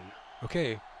shift in.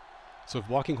 Okay. So if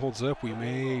blocking holds up, we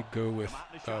may go with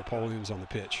Paul Williams on the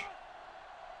pitch.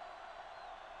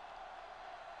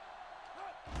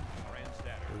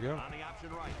 There we go.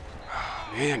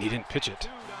 Oh, man, he didn't pitch it.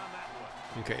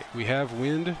 Okay, we have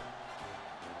wind.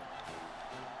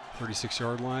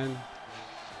 36-yard line.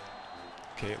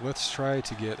 Okay, let's try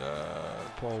to get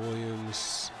Paul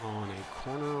Williams on a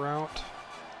corner route.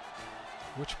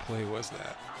 Which play was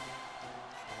that?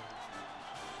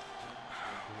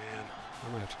 I'm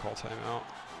going to have to call timeout.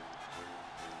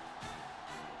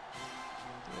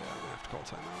 Yeah, I'm going to have to call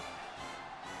timeout.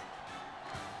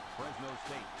 Fresno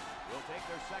State will take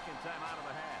their 2nd time out of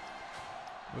the half.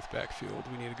 With backfield,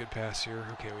 we need a good pass here.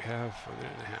 Okay, we have a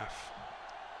minute and a half.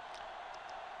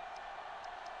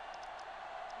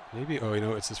 Maybe, oh, you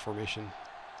know, it's this formation.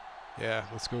 Yeah,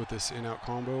 let's go with this in-out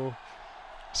combo.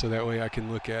 So that way I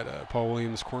can look at Paul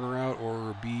Williams corner out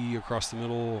or B across the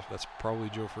middle. That's probably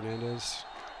Joe Fernandez.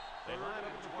 They line up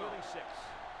at the 36.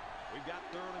 We've got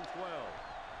 3rd and 12.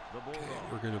 The okay,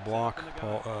 we're going to block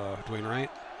Dwayne Wright.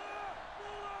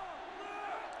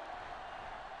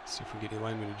 Let's see if we can get any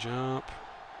linemen to jump.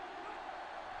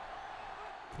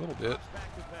 A little bit.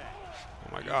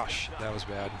 Oh my gosh, that was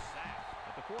bad.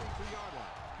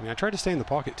 I mean, I tried to stay in the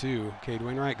pocket too. Okay,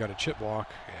 Dwayne Wright got a chip block.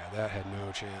 Yeah, that had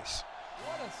no chance.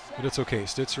 But it's okay.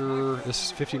 Stitzer,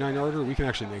 this 59-yarder, we can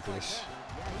actually make this.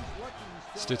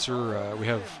 Stitzer, we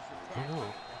have. Oh no.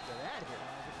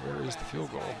 Where is the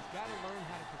field goal?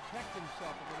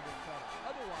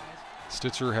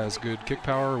 Stitzer has good kick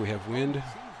power. We have wind.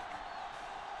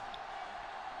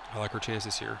 I like our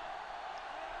chances here.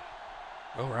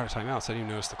 Oh, we're out of timeouts. I didn't even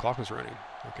notice the clock was running.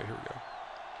 Okay, here we go.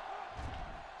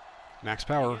 Max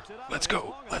power. Let's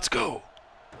go. Let's go.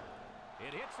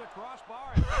 It hits the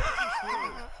crossbar and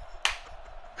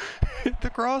hit the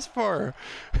crossbar.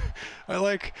 I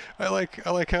like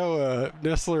how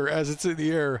Nestler, as it's in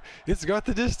the air, it's got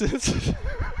the distance.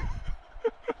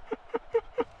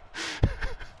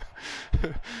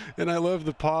 And I love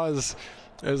the pause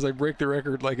as I break the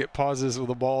record, like it pauses when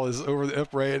the ball is over the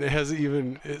upright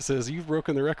and it says you've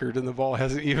broken the record and the ball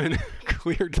hasn't even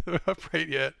cleared the upright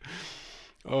yet.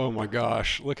 Oh my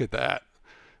gosh, look at that.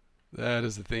 That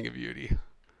is the thing of beauty.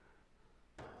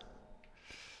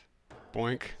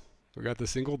 Boink. We got the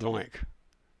single doink.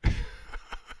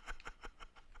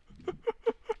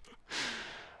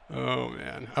 Oh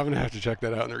man, I'm gonna have to check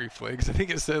that out in the replay because I think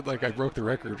it said like I broke the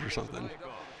record or something.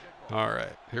 All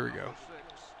right, here we go.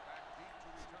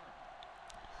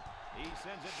 He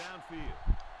sends it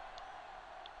downfield,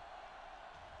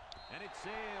 and it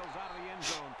sails out of the end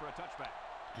zone for a touchback.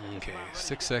 Okay,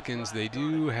 6 seconds. They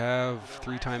do have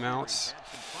 3 timeouts.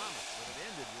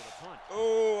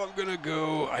 Oh, I'm gonna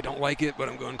go. I don't like it, but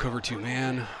I'm going cover 2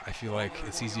 man. I feel like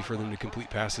it's easy for them to complete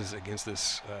passes against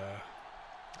this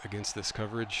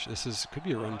coverage. This could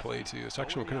be a run play too. So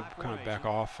actually, we're kind of back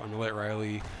off. I'm gonna let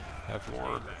Riley have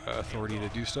more authority to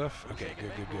do stuff. Okay,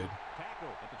 good.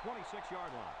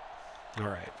 All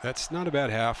right, that's not a bad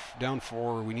half. Down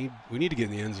 4. We need to get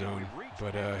in the end zone.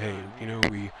 But hey, you know,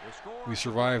 we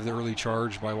survived the early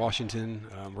charge by Washington.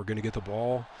 We're gonna get the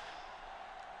ball.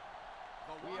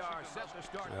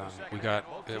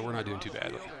 We're not doing too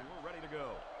badly.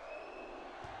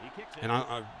 And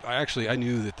I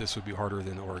knew that this would be harder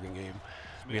than the Oregon game.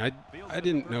 I mean, I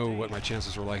didn't know what my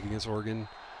chances were like against Oregon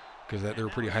because they're a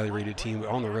pretty highly rated team. But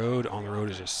on the road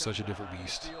is just such a different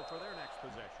beast.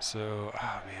 So,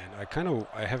 man,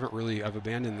 I've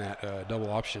abandoned that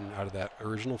double option out of that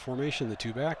original formation, the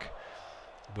 2-back.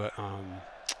 But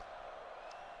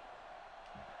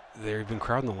they've been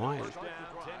crowding the line.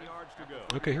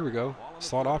 Okay, here we go.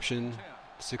 Slot option,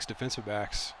 6 defensive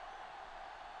backs.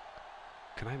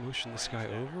 Can I motion this guy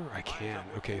over? I can.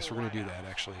 Okay, so we're going to do that,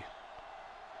 actually.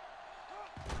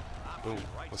 Boom.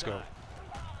 Let's go.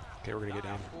 Okay, we're going to get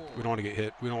down. We don't want to get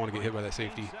hit. We don't want to get hit by that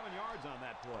safety.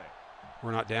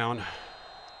 We're not down.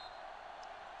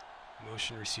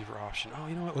 Motion receiver option. Oh,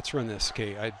 you know what? Let's run this.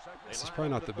 Okay, this is probably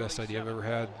not the best idea I've ever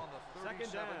had.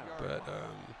 But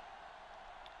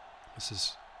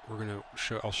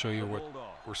I'll show you what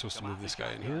we're supposed to move this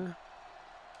guy in here.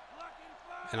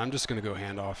 And I'm just going to go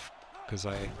handoff because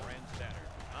oh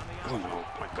no,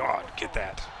 my God, get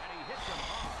that.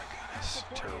 Oh my goodness,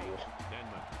 terrible.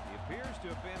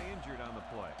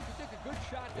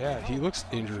 Yeah, he looks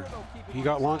injured. He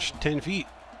got launched 10 feet.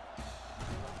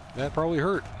 That probably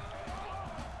hurt.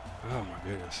 Oh my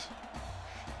goodness.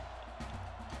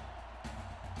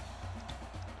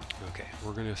 Okay,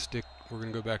 we're gonna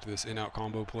go back to this in-out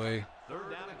combo play.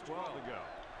 3rd down and 12 to go.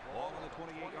 Ball on the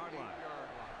 28-yard line.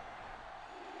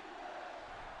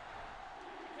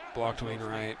 Blocked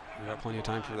Wainwright. We got plenty of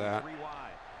time for that.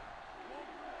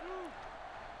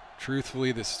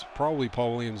 Truthfully, this is probably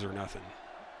Paul Williams or nothing.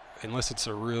 Unless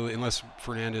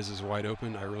Fernandez is wide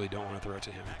open, I really don't want to throw it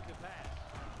to him.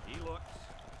 He looks,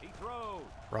 he throws.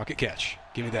 Rocket catch.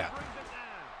 Give me that.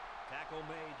 Tackle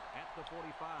made at the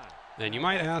 45. And you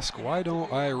might ask, why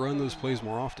don't I run those plays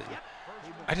more often?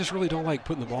 I just really don't like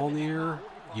putting the ball in the air.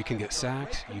 You can get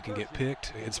sacked, you can get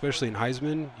picked, especially in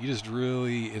Heisman. It's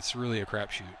really a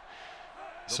crapshoot.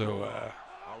 So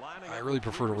I really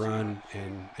prefer to run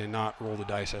and not roll the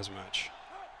dice as much.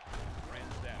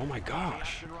 Oh my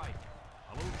gosh.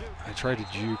 I tried to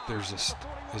juke. It's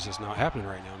just not happening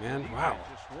right now, man. Wow.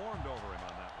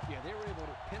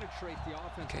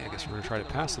 Okay, I guess we're going to try to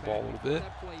pass the ball a little bit.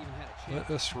 Let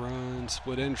us run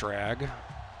split end drag.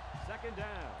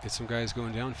 Get some guys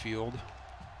going downfield.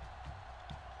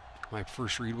 My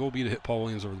first read will be to hit Paul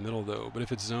Williams over the middle, though. But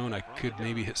if it's zone, I could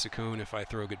maybe hit Saccone if I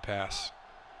throw a good pass.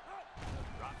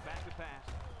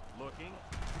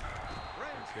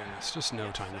 Okay, it's just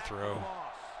no time to throw.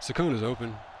 Saccone is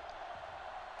open.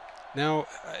 Now,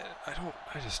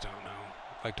 I just don't know.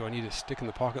 Like, do I need to stick in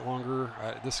the pocket longer?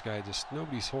 This guy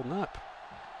nobody's holding up.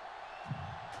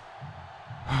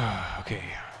 Okay.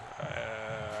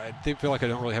 I feel like I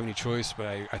don't really have any choice, but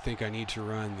I think I need to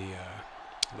run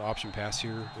the option pass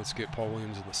here. Let's get Paul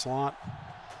Williams in the slot.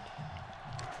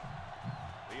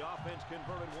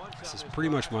 This is pretty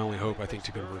much my only hope, I think,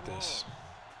 to convert this.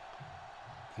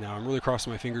 Now, I'm really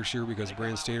crossing my fingers here because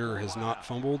Brand Stater has not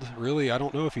fumbled. Really, I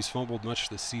don't know if he's fumbled much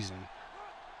this season.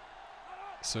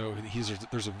 So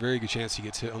there's a very good chance he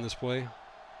gets hit on this play.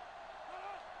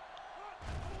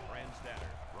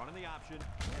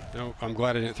 No, I'm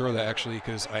glad I didn't throw that, actually,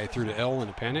 because I threw to L in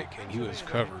a panic, and he was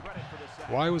covered.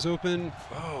 Y was open.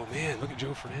 Oh, man, look at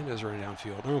Joe Fernandez running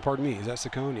downfield. Oh, pardon me. Is that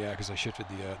Saccone? Yeah, because I shifted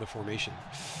the formation.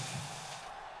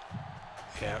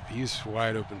 Yeah, he's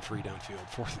wide open free downfield.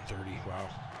 4th and 30. Wow.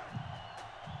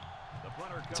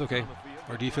 It's okay.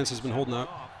 Our defense has been holding up.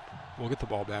 We'll get the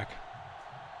ball back.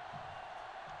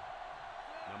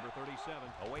 Number 37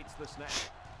 awaits the snap.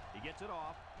 He gets it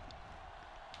off.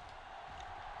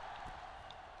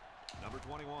 Number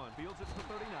 21 fields it for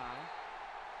 39.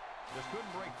 Just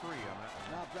couldn't break free on that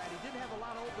one. Now, Brad, he didn't have a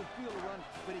lot of open field to run,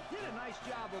 but he did a nice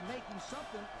job of making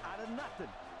something out of nothing.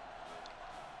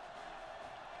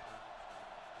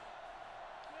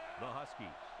 The Huskies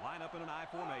line up in an I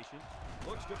formation.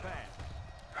 Looks to pass.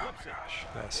 Oh my gosh,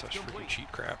 that's such freaking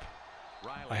cheat crap.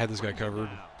 I had this guy covered.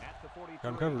 Got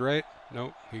him covered, right?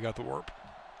 Nope, he got the warp.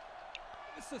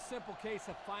 It's a simple case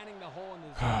of finding the hole in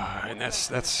the zone. And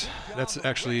that's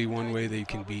actually one way they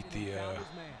can beat the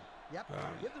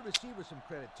Give the receiver some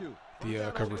credit too.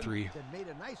 The cover 3. Made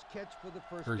a nice catch for the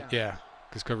first down. Yeah,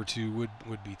 because cover 2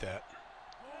 would beat that.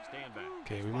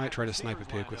 Okay, we might try to snipe a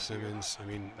pick with Simmons. I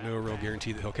mean, no real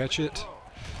guarantee that he'll catch it.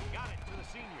 Got it to the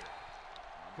senior.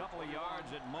 Couple of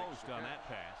yards at most on that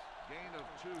pass. Gain of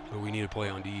 2. But we need to play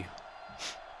on D.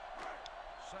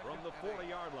 From the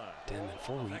 40-yard line. Damn it,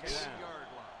 4 weeks.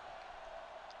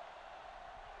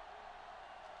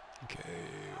 Okay,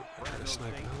 I'll try to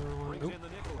snipe another one. Nope.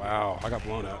 Wow, I got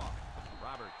blown up.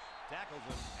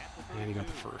 And he got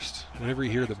the first. Whenever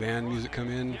you hear the band music come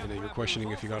in and then you're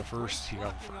questioning if you got it first, he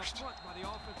got it first.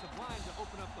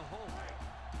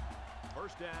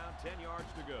 First down, 10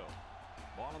 yards to go.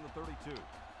 Ball on the 32.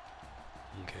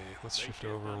 Okay, let's shift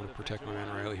over. I want to protect my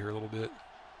man Riley here a little bit.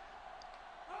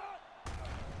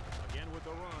 Again with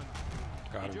the run.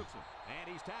 Got him.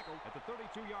 And he's tackled at the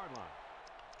 32-yard line.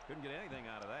 Couldn't get anything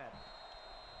out of that.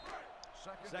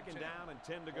 Second down and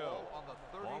 10 to go.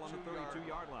 Ball on the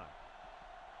 32-yard line.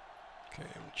 Okay,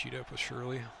 I'm going to cheat up with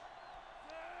Shirley.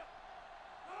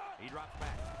 He drops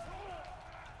back.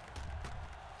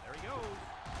 There he goes.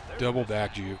 There's Double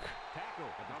back juke. tackle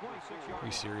at the 26-yard Are you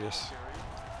line. serious? Gain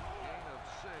of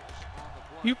 6 on the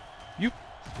play.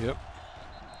 Yep.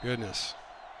 Goodness.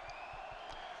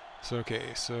 So,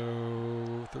 okay, so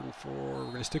 3rd and 4. We're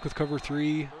going to stick with cover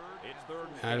 3. It's 3rd and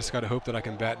And I just got to hope that I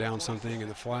can bat down something in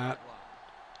the flat.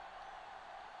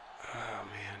 Oh,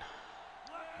 man.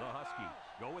 the Huskies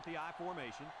go with the I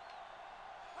formation.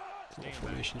 Little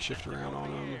formation shift around on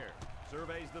him.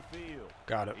 Surveys the field.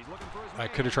 Got it. He's looking for his I man.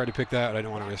 could have tried to pick that, but I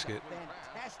didn't want to risk it.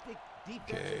 Fantastic Okay,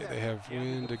 defensive they effort. have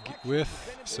wind to get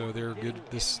with, so they're good.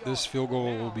 This field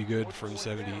goal will be good from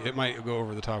 70. It might go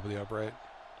over the top of the upright.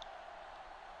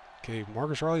 Okay,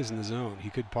 Marcus Riley's in the zone. He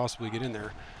could possibly get in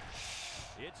there.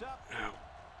 It's up. No.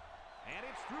 And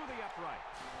it's through the upright.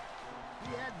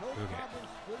 He had no Okay. problem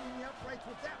splitting the uprights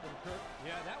with that one, Kurt.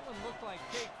 Yeah, that one looked like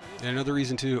cake for this. And another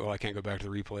reason too, I can't go back to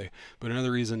the replay, but another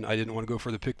reason I didn't want to go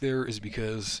for the pick there is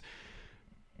because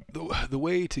the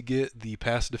way to get the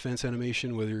pass defense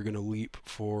animation, whether you're going to leap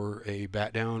for a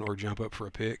bat down or jump up for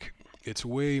a pick, it's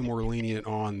way more lenient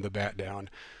on the bat down.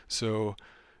 So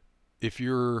if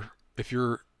you're a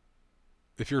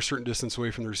certain distance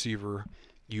away from the receiver,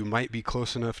 you might be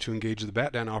close enough to engage the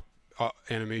bat down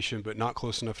animation, but not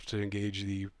close enough to engage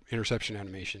the interception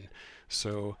animation.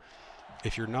 So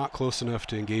if you're not close enough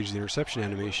to engage the interception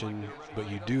animation, but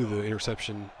you do the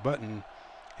interception button,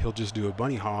 he'll just do a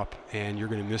bunny hop and you're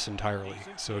going to miss entirely.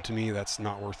 So to me, that's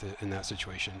not worth it in that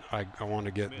situation. I want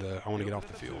to get off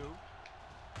the field.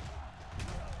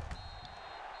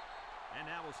 And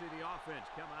now we'll see the offense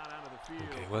come out onto the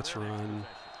field. Okay, for let's their next run. possession.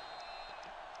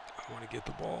 I want to get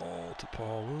the ball to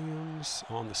Paul Williams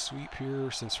on the sweep here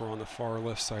since we're on the far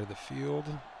left side of the field.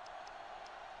 There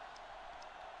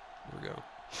we go.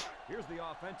 Here's the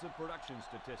offensive production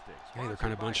statistics. Hey, they're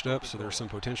kind of bunched up, so there's some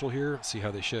potential here. Let's see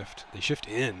how they shift. They shift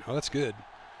in. Oh, that's good.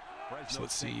 So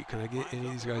let's see. Can I get any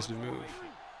of these guys to move?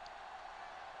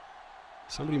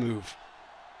 Somebody move.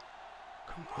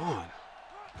 Come on.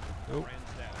 Nope.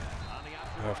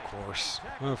 Of course.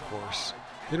 Of course.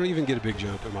 They don't even get a big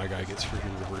jump, and my guy gets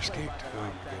freaking reverse kicked. Oh,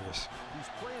 my goodness. He's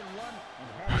playing run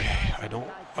and has Okay, the I don't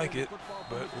guy like playing it, football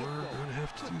but from the we're get-go. going to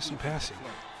have to do some passing.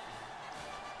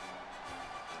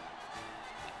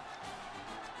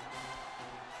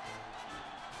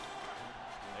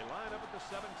 They line up at the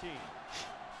 17.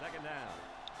 Second down.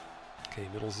 Okay,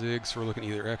 middle zig, so we're looking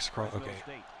either X across. Fresno Okay,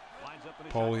 State lines up in a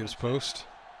Paul shotgun Williams set. post.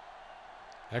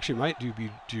 Actually, might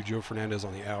do Joe Fernandez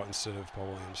on the out instead of Paul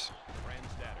Williams.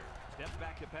 Brandstatter steps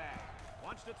back to pass.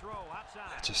 Wants to throw outside.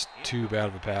 That's just too bad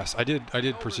of a pass. I did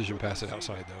precision pass it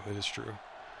outside though. It is true.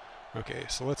 Okay,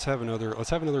 so let's have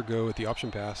another go at the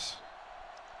option pass.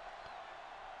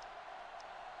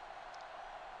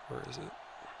 Where is it?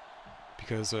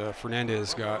 Because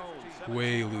Fernandez got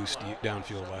way loose deep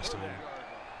downfield last time.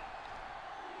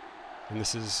 And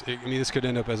this is, I mean, this could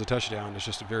end up as a touchdown. It's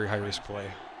just a very high risk play.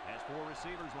 Has four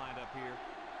receivers lined up here.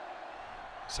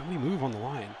 Somebody move on the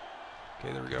line.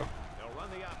 Okay, there we go. They'll run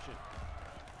the option.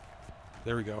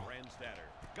 There we go. Brandstatter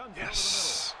guns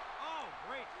Yes. over the middle. Oh,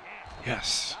 great catch.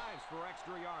 Yes. Dives for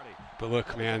extra yardage. But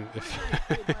look, man,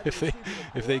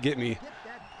 if they get me,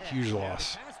 huge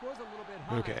loss. The pass was a little bit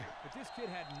high, Okay. but this kid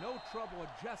had no trouble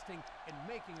adjusting and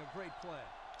making a great play.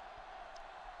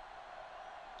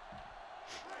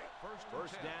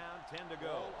 First down, 10 to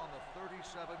go. Ball on the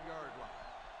 37-yard line.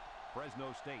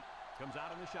 Fresno State comes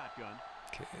out in the shotgun.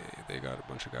 Okay, they got a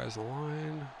bunch of guys in the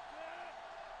line.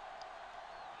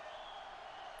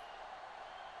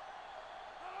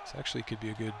 This actually could be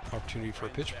a good opportunity for a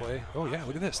pitch play. Oh yeah,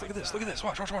 look at this, look at this, look at this.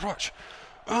 Watch, watch, watch, watch.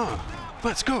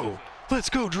 Let's go. Let's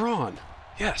go, drawn.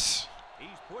 Yes. He's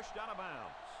pushed out of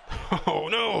bounds. Oh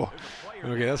no. There's a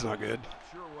player Okay, that's not good. Not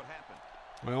sure what happened.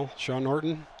 Well, Sean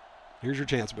Norton, here's your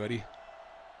chance, buddy.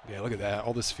 Yeah, look at that.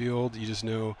 All this field, you just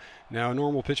know. Now, a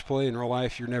normal pitch play in real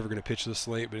life, you're never going to pitch this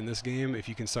late, but in this game, if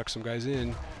you can suck some guys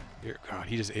in, God,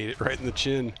 he just ate it right in the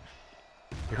chin.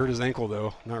 It hurt his ankle,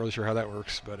 though. Not really sure how that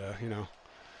works, but, you know.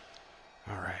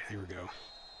 All right, here we go.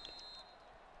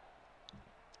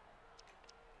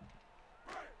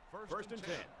 First and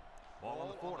 10. Ball on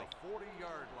the 40.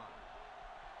 40-yard line.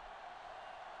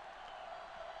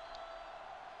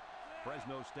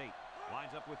 Fresno State lines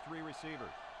up with three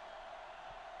receivers.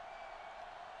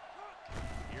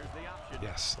 Here's the option.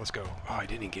 Yes, let's go. Oh, I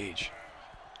didn't engage.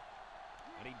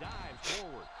 And he dives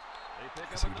forward. They pick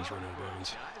I guess up he just run out of another bounds.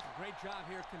 first, guys. Great job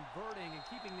here converting and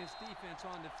keeping this defense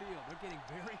on the field. They're getting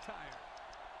very tired.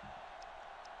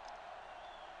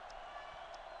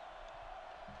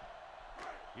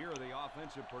 Here are the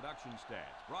offensive production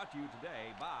stats brought to you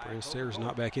today by Brandon Sayers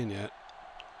not back in yet.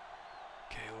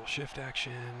 Okay, a little shift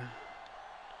action.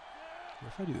 What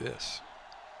if I do this?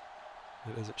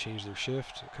 That doesn't change their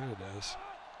shift. It kind of does.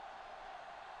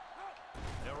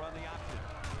 They'll run the option.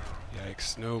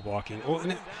 Yikes, no blocking. Well,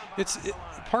 and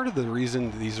part of the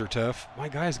reason these are tough, my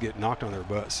guys get knocked on their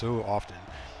butt so often.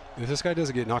 If this guy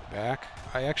doesn't get knocked back,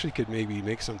 I actually could maybe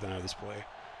make something out of this play.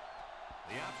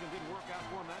 The option didn't work out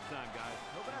for him that time,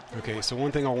 guys. Okay, so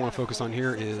one thing I want to focus on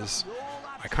here is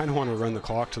I kind of want to run the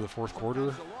clock to the fourth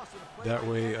quarter. That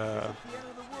way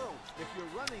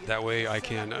I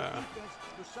can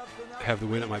have the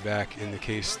win at my back in the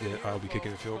case that I'll be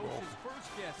kicking a field goal.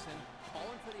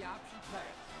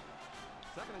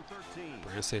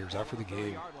 Brandon Sayers out for the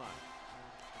game.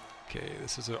 Okay,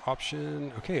 this is an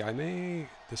option. Okay,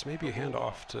 this may be a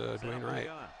handoff to Dwayne Wright.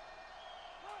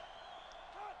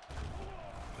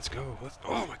 Let's go.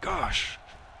 Oh my gosh.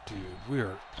 Dude, we are.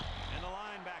 And the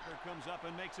linebacker comes up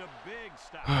and makes a big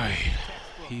stop.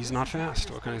 He's not fast.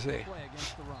 What can I say?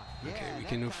 Okay, we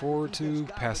can afford to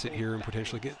pass it here and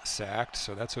potentially get sacked,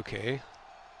 so that's okay.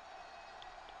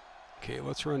 Okay,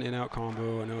 let's run in-out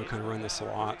combo. I know I kind of run this a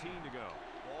lot.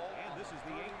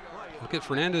 Look at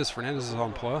Fernandez. Fernandez is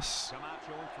on plus.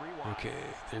 Okay,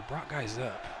 they brought guys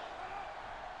up.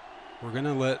 We're going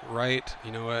to let Wright,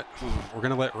 you know what? We're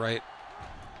going to let Wright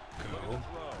go.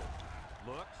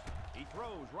 He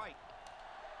throws right.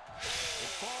 It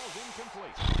falls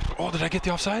incomplete. Oh, did I get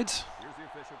the offsides?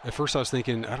 At first I was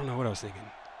thinking, I don't know what I was thinking.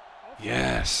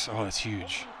 Yes. Oh, that's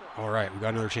huge. All right, we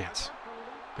got another chance.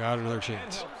 Got another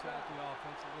chance.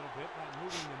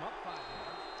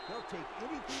 They'll take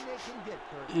anything they can get,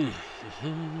 Kurt.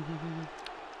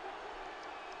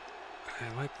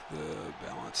 I like the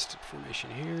balanced formation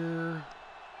here.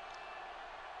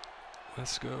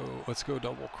 Let's go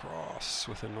double cross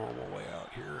with a normal layout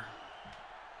here.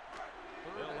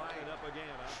 They'll line it up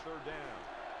again on third down.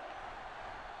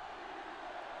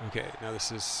 Okay, now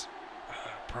this is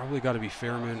probably got to be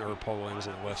Fairman or Paul Williams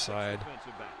on the left side.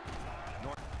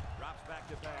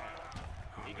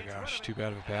 Oh my gosh, too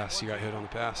bad of a pass. He got hit on the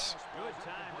pass.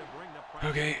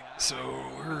 Okay, so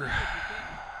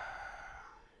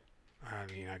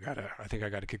I think I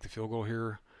gotta kick the field goal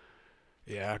here.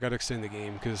 Yeah, I gotta extend the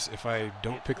game because if I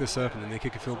don't pick this up and then they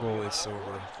kick a field goal, it's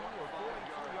over.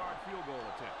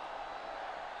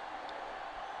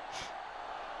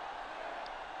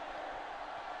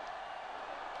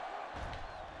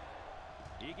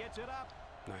 He gets it up.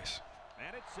 Nice.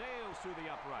 And it sails through the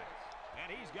uprights.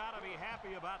 And he's got to be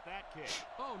happy about that kick.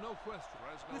 Oh, no question.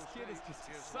 This kid is just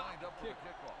a solid kicker.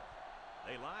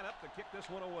 They line up to kick this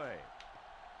one away.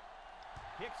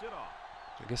 Kicks it off.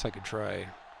 I guess I could try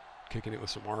kicking it with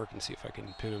some arc and see if I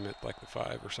can pin him at like the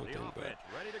 5 or something, but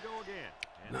ready to go again.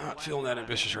 Not feeling that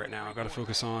ambitious right now. I've got to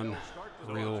focus on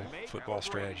real football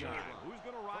strategy. Who's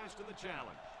going to rise to the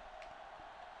challenge?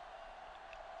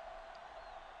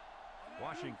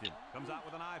 Washington comes out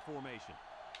with an I formation.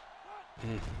 I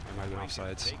might have been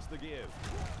offsides. Takes the give.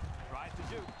 Tries to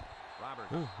shoot.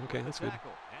 Roberts. Oh, okay, that's good. At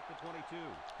the 22.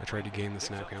 I tried to gain the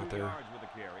snap count there,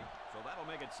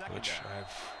 which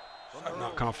I'm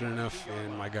not confident enough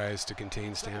in my guys to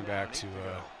contain stand back to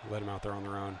let them out there on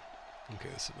their own. Okay,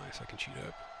 this is nice. I can cheat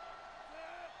up.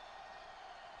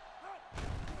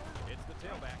 It's the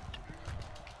tailback.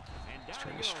 He's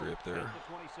trying to strip there.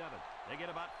 They get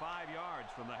about 5 yards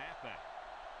from the halfback.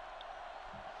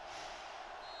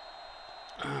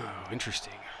 Oh,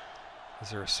 interesting. Is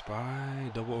there a spy?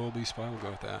 Double OLB spy? We'll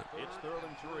go with that. It's 3rd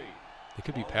and 3. They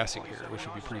could be passing here, which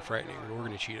would be pretty frightening. But we're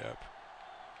going to cheat up.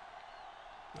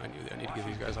 I knew that. I need to get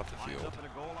these guys off the field. Up in a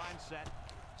goal line set.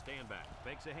 Stand back.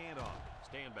 Fakes a handoff.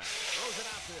 Stand back. Throws it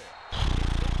out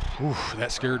there. Oof,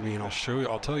 that scared me, and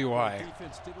I'll tell you why.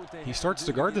 He starts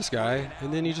to guard this guy,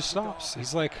 and then he just stops.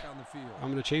 He's like,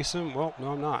 I'm going to chase him. Well,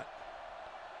 no, I'm not.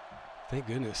 Thank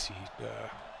goodness he.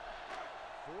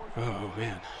 Oh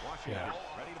man, yeah.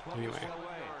 Anyway,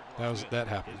 that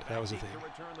happened. That was a thing.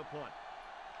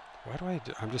 Why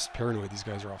do I'm just paranoid. These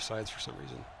guys are offsides for some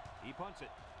reason. He punts it.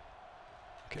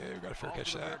 Okay, we got a fair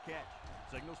catch that.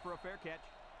 Signals for a fair catch.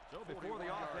 So before the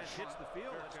offense hits the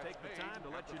field, let's take the time to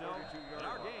let you know that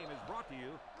our game is brought to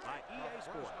you by EA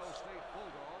Sports.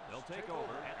 They'll take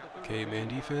over at the 30. Okay, man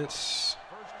defense.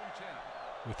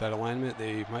 With that alignment,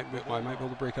 I might be able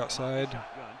to break outside.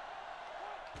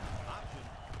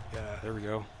 Yeah, there we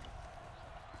go.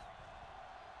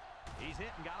 He's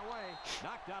hit and got away.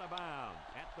 Knocked out of bounds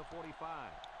at the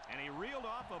 45. And he reeled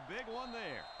off a big one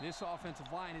there. This offensive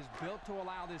line is built to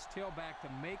allow this tailback to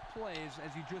make plays,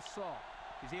 as you just saw.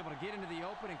 He's able to get into the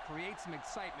open and create some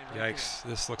excitement right Yikes,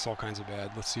 this looks all kinds of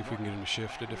bad. Let's see if we can get him to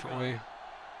shift a different way.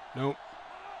 Nope.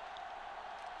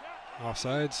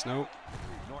 Offsides? Nope.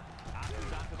 Norton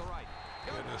options out to the right.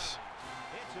 Goodness.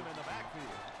 Hits him in the backfield.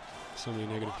 So many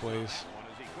negative plays. One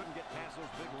as he couldn't get past those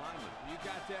big linemen. You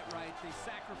got that right. They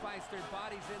sacrificed their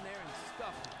bodies in there and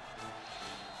stuffed them.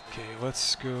 Okay,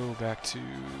 let's go back to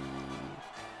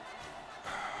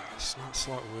it's not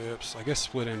slot whips. I guess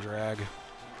split and drag.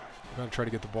 I'm gonna try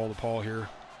to get the ball to Paul here.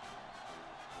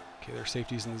 Okay, their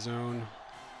safety's in the zone.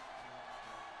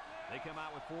 They come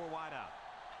out with 4 wide out.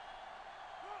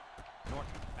 Norton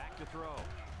back to throw.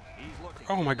 He's looking.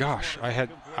 Oh my gosh,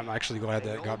 I'm actually glad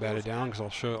that got batted down because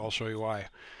I'll show you why.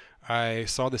 I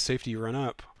saw the safety run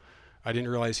up. I didn't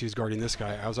realize he was guarding this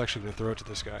guy. I was actually going to throw it to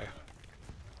this guy.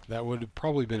 That would have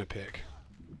probably been a pick.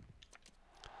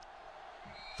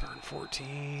 3rd and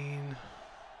 14.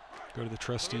 Go to the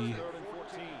trusty. 3rd and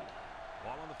 14.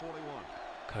 Ball on the 41.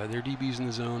 Okay, their DB's in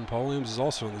the zone. Paul Williams is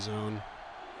also in the zone.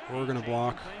 We're going to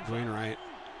block Dwayne Wright.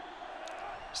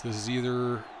 So this is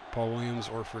either Paul Williams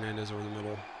or Fernandez over the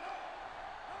middle.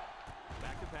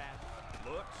 Back to pass.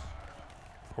 Looks.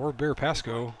 Or Bear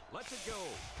Pasco. Lets it go.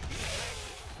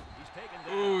 He's taken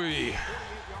down. Ooh.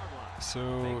 38-yard line.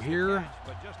 So here,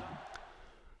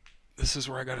 this is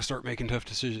where I got to start making tough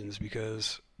decisions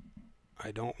because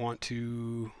I don't want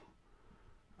to.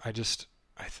 I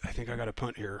think I got to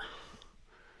punt here.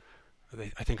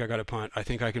 I think I got to punt. I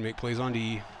think I can make plays on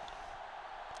D.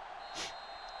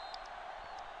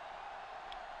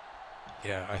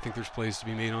 Yeah, I think there's plays to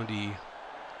be made on D.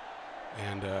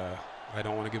 And I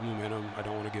don't want to give him momentum. I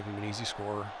don't want to give him an easy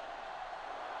score.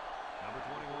 Number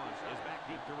 21 is back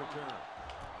deep to return.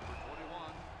 Number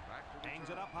 21 back to Hangs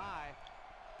it up high.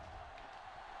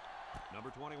 Number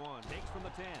 21 takes from the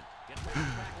 10. Gets the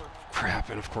tackler. Crap,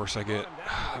 and of course I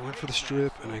went for the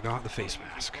strip and I got the face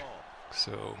mask.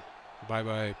 So,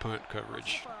 bye-bye punt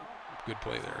coverage. Good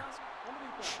play there.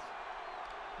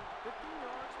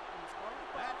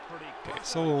 Okay,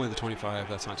 so only the 25.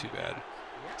 That's not too bad.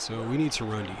 So we need some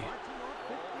run D. And not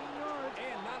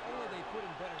only they put in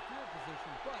better field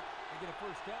position, but they get a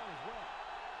first down as well.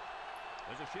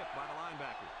 There's a shift by the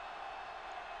linebacker.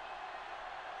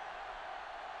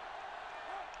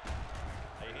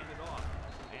 They hand it off.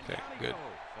 And Okay, down he good. goes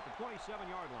at the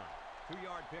 27-yard line.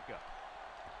 2-yard pickup.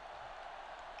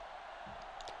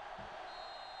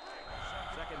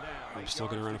 Second down. I'm still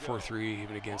going to run a 4-3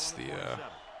 even against the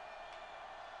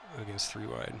against 3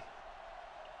 wide.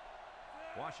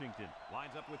 Washington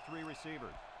lines up with 3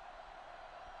 receivers.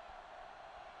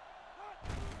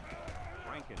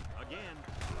 Rankin again.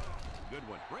 Good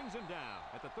one. Brings him down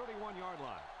at the 31-yard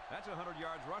line. That's 100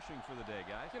 yards rushing for the day,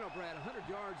 guys. You know, Brad, 100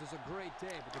 yards is a great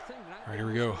day, but the thing that All right, here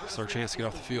we go. It's our chance to get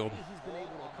off the field. He's been able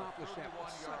to accomplish that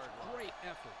with such great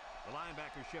effort. The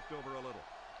linebackers shift over a little.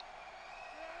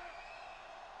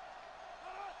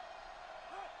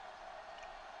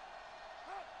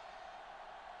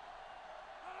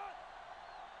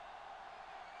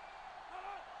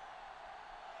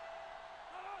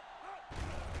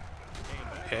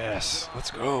 Yes,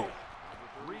 let's go.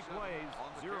 3 plays,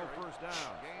 0 first down.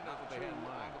 Not what they had in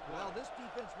mind. Well, this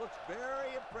defense looks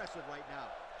very impressive right now.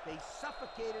 They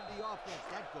suffocated the offense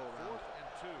that go-round. 4th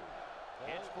and 2.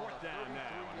 It's 4th down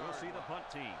now, and we'll see the punt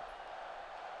team.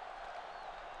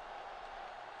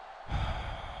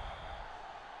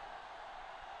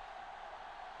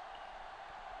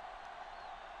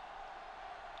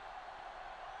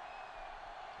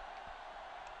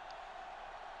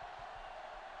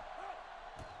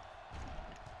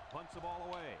 Punts the ball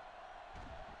away.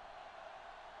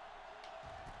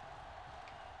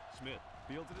 Smith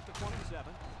fields it at the 27.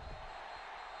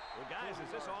 Well, guys, as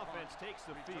this offense takes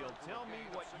the field, tell me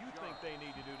what you think they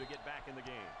need to do to get back in the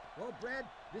game. Well, Brad,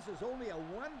 this is only a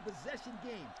 1-possession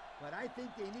game, but I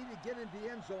think they need to get into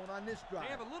the end zone on this drive.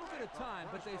 They have a little bit of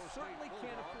time, but they certainly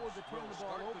can't afford to turn the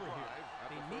ball over here.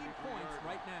 They need points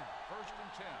right now. 1st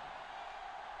and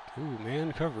 10. Ooh,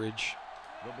 man coverage.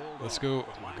 The Bulldog. Let's go.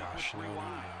 Oh my gosh, no.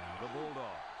 The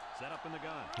Bulldog set up in the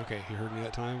gun. Okay, he heard me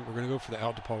that time. We're going to go for the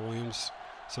out to Paul Williams.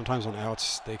 Sometimes on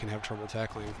outs, they can have trouble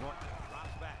tackling. Norton drops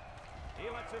back. He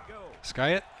lets it go.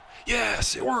 Sky it?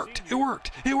 Yes, it worked. It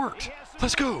worked. It worked.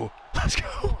 Let's go. Let's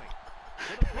go. To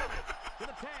the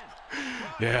 10.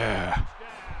 Yeah.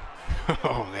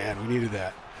 Oh, man, we needed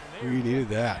that. We needed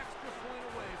that.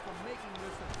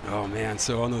 Oh, man,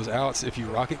 so on those outs, if you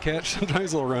rocket catch,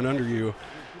 sometimes they'll run under you.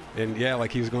 And, yeah,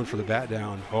 like he was going for the bat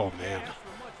down. Oh, man.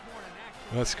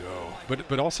 Let's go.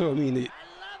 But also, I mean,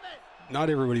 not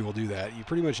everybody will do that. You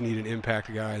pretty much need an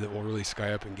impact guy that will really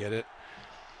sky up and get it.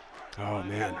 Oh,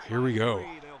 man. Here we go.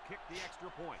 They'll kick the extra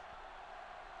point.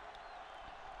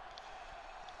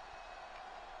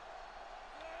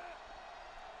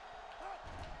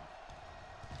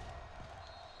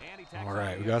 All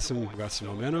right, we got some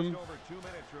momentum.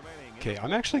 Okay,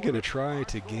 I'm actually going to try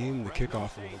to game the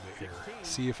kickoff a little bit here.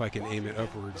 See if I can aim it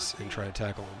upwards and try to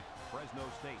tackle him.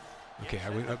 Okay, I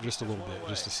went up just a little bit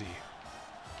just to see.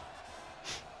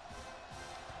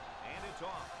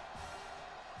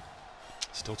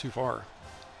 Still too far.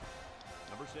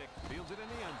 Number 6 fields it in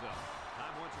the end zone.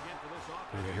 Time once again for this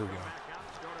offense. Okay, here we go.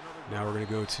 Now we're going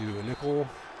to go to a nickel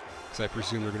because I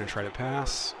presume they're going to try to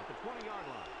pass.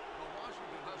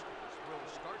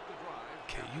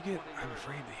 Okay, you get. I'm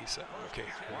afraid that he said. Okay.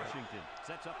 Washington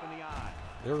sets up in the eye.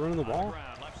 They're running the ball.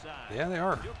 Yeah, they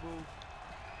are.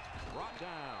 Brought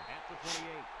down at the 28.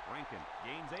 Rankin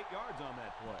gains 8 yards on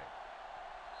that play.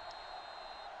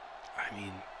 I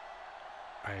mean,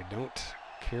 I don't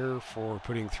care for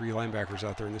putting 3 linebackers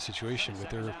out there in this situation, but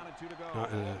they're not.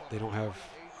 They don't have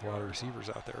a lot of receivers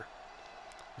out there.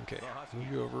 Okay,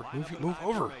 move you over. Move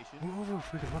over. Move over,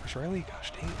 freaking Marcus Riley.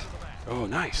 Gosh dang it. Oh,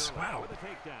 nice. Wow.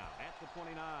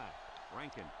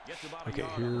 Okay,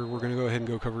 here we're going to go ahead and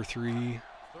go cover 3.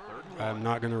 I'm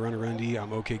not going to run a run-D.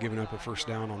 I'm okay giving up a first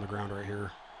down on the ground right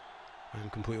here. I'm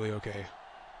completely okay.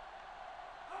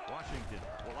 Washington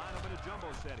will line up in a jumbo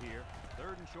set here.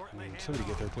 3rd and short. Somebody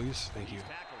get there, please. Thank you.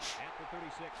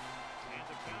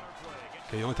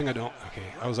 Okay, the only thing I don't. Okay,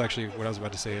 I was actually what I was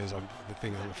about to say is the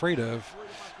thing I'm afraid of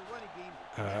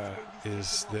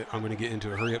is that I'm going to get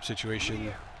into a hurry-up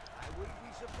situation.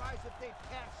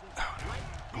 Oh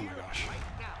my gosh.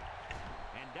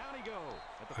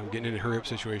 I'm getting in a hurry-up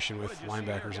situation with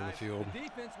linebackers on the field.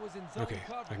 Okay,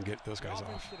 I can get those guys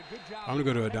off. I'm going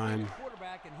to go to a dime.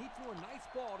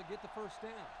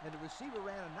 And the receiver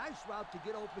ran a nice route to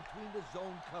get open between the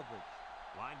zone coverage.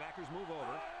 Linebackers move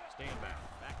over. Stand back.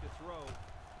 Back to throw.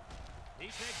 He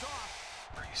takes off.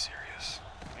 Are you serious?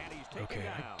 And he's Okay,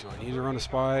 down. do I need to run a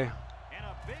spy? And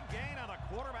a big gain on a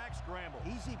quarterback scramble.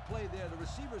 Easy play there. The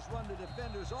receivers run the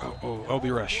defenders off. Oh,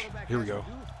 LB rush. Here we go.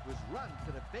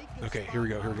 Okay, here we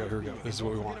go. This is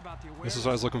what we want. This is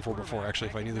what I was looking for before. Actually,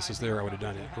 if I knew this was there, I would have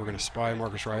done it. We're going to spy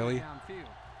Marcus Riley.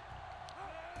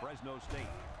 Fresno State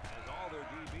has all their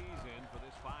DBs in for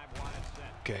this 5-wide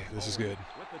set. Okay, this is good.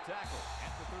 With the tackle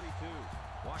at the 32.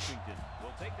 Washington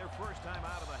will take their first time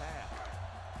out of the half.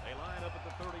 They line up at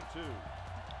the 32.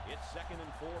 It's 2nd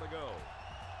and 4 to go.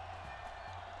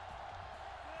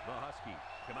 The Huskies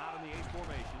come out in the Ace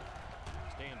formation.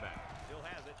 Stand back. Still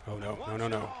has it. Oh, no.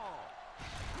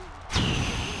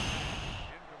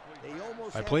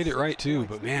 Incomplete. I played it right, too,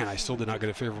 but, man, I still did not get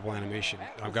a favorable animation.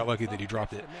 I got lucky that he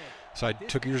dropped it. So I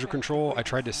took user control. I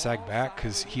tried to sag back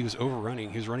because he was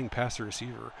overrunning. He was running past the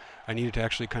receiver. I needed to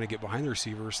actually kind of get behind the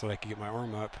receiver so that I could get my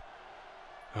arm up.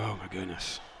 Oh, my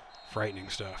goodness. Frightening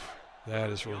stuff. That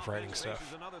is really frightening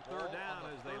stuff. Another 3rd down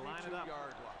as they line it up.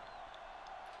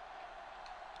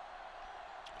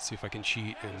 Let's see if I can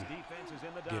cheat and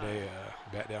get a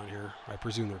bat down here. I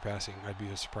presume they're passing. I'd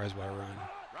be surprised by a run.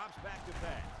 Drops back to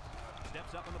pass.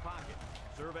 Steps up in the pocket.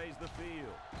 Surveys the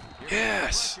field.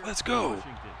 Yes! Let's go!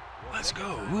 Let's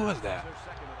go! Who was that?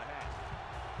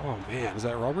 Oh, man. Is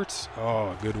that Roberts?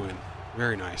 Oh, good one.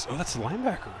 Very nice. Oh, that's the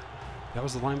linebacker. That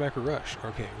was the linebacker rush.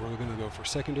 Okay, we're going to go for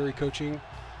secondary coaching.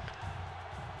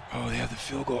 Oh, they have the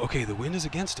field goal. Okay, the wind is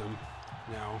against them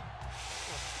now.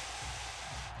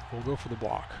 We'll go for the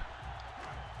block.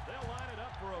 They'll line it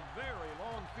up for a very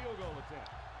long field goal attempt.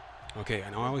 Okay, I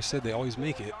know I always said they always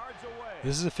make it.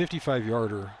 This is a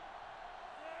 55-yarder.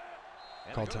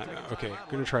 Call timeout. Okay,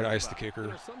 going to try to ice the kicker.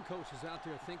 There are some coaches out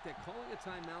there think that calling a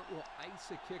timeout will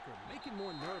ice a kicker, make him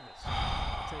more nervous.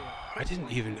 I'll tell you, It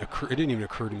didn't even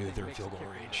occur to me that they're in field goal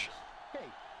range.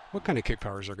 What kind of kick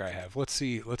power does our guy have? Let's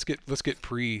see. Let's get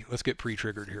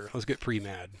pre-triggered here. Let's get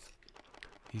pre-mad.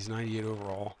 He's 98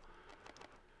 overall.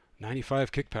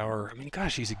 95 kick power. I mean,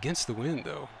 gosh, he's against the wind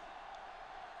though.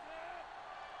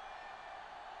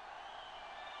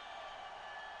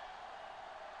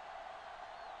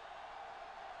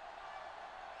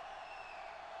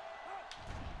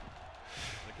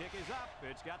 The kick is up.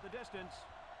 It's got the distance.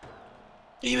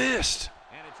 He missed.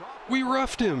 And it's off. We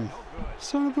roughed him. No good.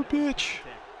 Son of a bitch.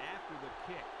 After the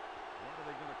kick. What are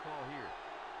they going to call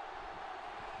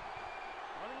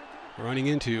here? Running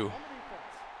into.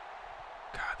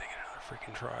 God, they get another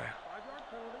freaking try.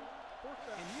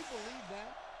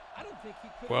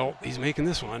 Well, he's making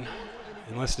this one.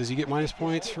 Unless, does he get minus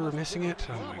points for missing it?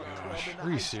 Oh my gosh. Are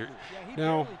you serious?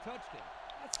 Now,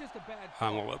 just a bad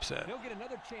I'm a little upset. He'll get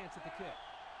another chance at the kick.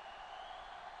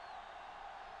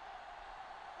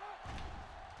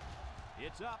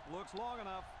 It's up, looks long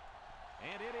enough,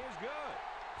 and it is good.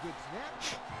 Good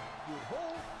snap, good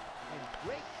hold, and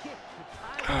great kick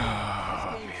to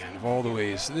tie. Oh man, of all the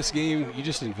ways, this game, you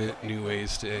just invent new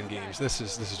ways to end games. This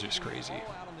is just crazy.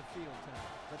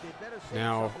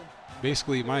 Now,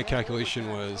 basically my calculation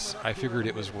was I figured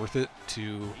it was worth it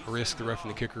to risk the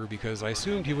roughing the kicker because I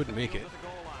assumed he wouldn't make it.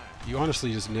 You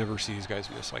honestly just never see these guys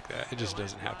miss like that. It just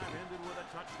doesn't happen.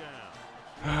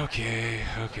 Okay,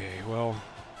 well,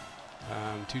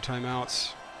 2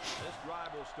 timeouts. This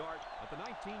drive will start at the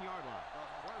 19-yard line.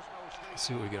 Let's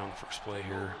see what we get on the first play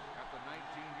here. At the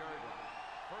 19-yard line.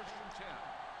 First and 10.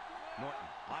 Norton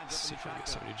lines Let's see up if in I the get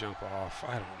shotgun. somebody to jump off.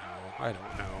 I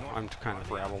don't know. I'm kind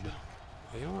of rattled.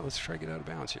 You know what? Let's try to get out of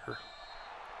bounds here.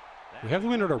 We have the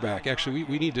wind at our back. Actually,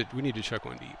 we need to chuck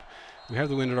one deep. We have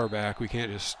the wind at our back. We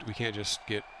can't just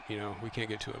get, you know, we can't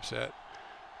get too upset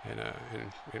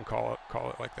and call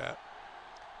it like that.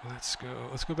 Let's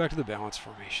go back to the balance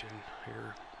formation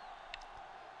here.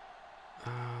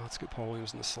 Let's get Paul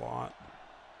Williams in the slot.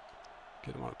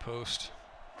 Get him on a post.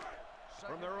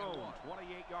 From their own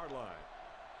 28-yard line.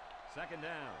 Second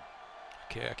down.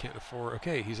 Okay, I can't afford.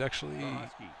 Okay, he's actually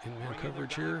in man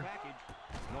coverage here.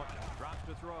 Norton drops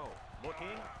to throw. Looking.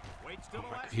 Waits to the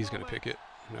last He's going to moment. pick it.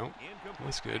 Nope. Incomplete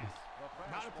That's good.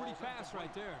 Not a pretty pass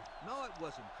right there. No, it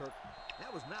wasn't, Kirk.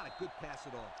 That was not a good pass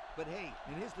at all. But hey,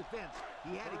 in his defense,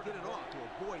 he had to get it off to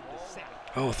avoid the sack.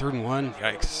 Oh, 3rd and 1.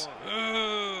 Yikes.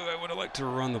 I would have liked to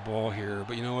run the ball here,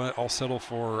 but you know what? I'll settle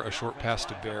for a short pass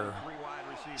to Bear.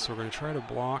 So we're going to try to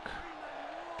block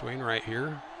Dwayne Wright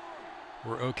here.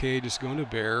 We're okay just going to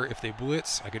Bear. If they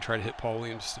blitz, I could try to hit Paul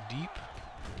Williams deep.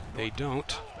 They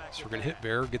don't. So we're going to hit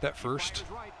Bear, get that first.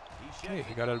 Okay,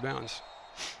 he got out of bounds.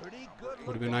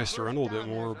 Would have been nice to run a little bit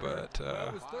more, but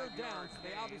It was 3rd down, so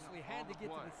they obviously had to get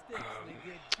to the sticks.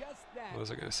 They did just that. what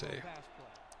was I going to say? Pass play.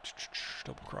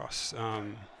 Double cross.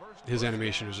 His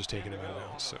animation was just taking him out of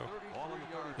bounds, so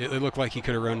it looked like he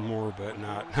could have run more, but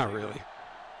not really.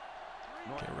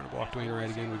 Okay, we're going to block Dwayne Wright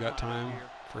again. We got time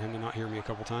for him to not hear me a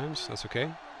couple times. That's okay.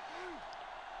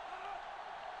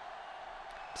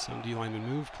 Some D lineman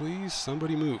move, please.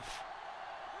 Somebody move.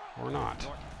 Or not. To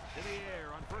the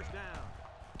air on first down.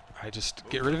 I just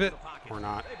get rid of it or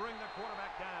not. They bring the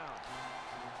quarterback down.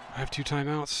 I have 2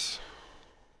 timeouts.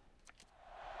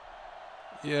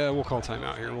 Yeah, we'll call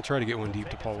timeout here. We'll try to get one deep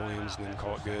to Paul Williams and then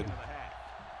call it good.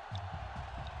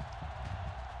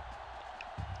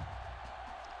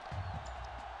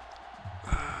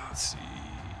 Let's see.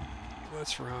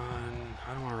 Let's run.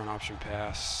 I don't want to run option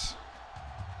pass.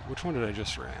 Which one did I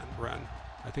just run?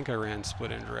 I think I ran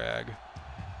split and drag.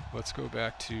 Let's go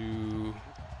back to.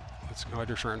 I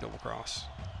just ran double cross.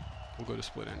 We'll go to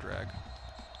split and drag.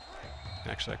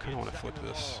 Actually, I kind of want to flip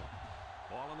this.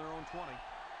 Ball on their own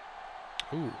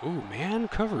 20. Ooh, man,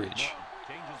 coverage.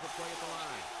 Changes the play at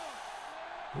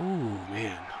the line. Ooh,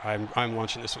 man, I'm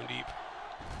launching this one deep.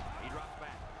 He drops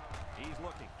back. He's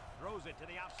looking. Throws it to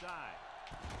the outside.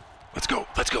 Let's go,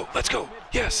 let's go, let's go.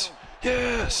 Yes,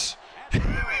 yes. We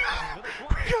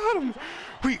got him.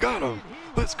 We got him.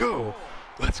 Let's go.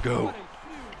 Let's go.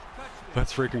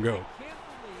 Let's freaking go.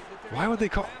 Why would they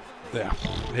call? Yeah.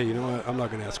 Hey, you know what? I'm not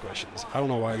going to ask questions. I don't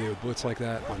know why they would blitz like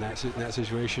that in that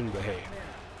situation, but hey,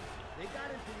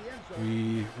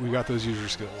 we got those user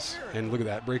skills. And look at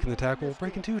that, breaking the tackle,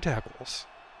 breaking 2 tackles.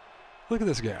 Look at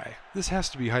this guy. This has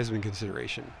to be Heisman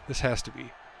consideration. This has to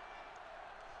be.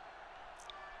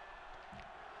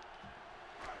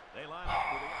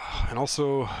 And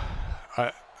also,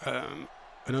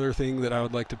 another thing that I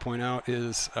would like to point out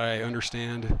is I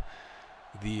understand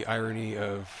the irony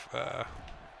of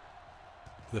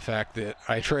the fact that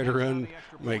I try to run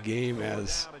my game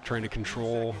as trying to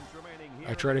control.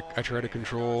 I try to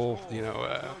control. You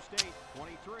know,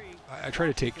 I try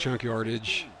to take chunk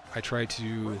yardage. I try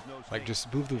to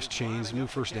just move those chains, move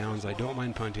first downs. I don't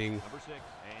mind punting.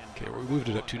 Okay, we moved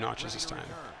it up 2 notches this time.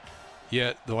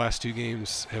 Yet the last 2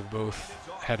 games have both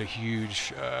had a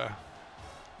huge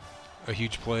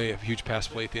play, a huge pass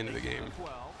play at the end of the game.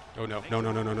 Oh no, no,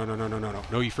 no, no, no, no, no, no, no, no, no,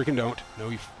 no, you freaking don't. No,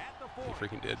 you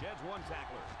freaking did.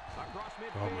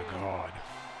 Oh my God.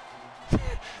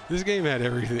 This game had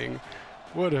everything.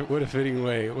 What a fitting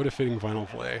way. What a fitting final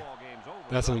play.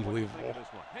 That's unbelievable.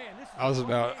 I was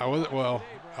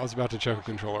about to chuck a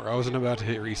controller. I wasn't about to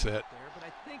hit reset.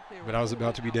 But I was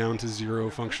about to be down to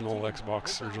 0 functional original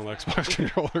Xbox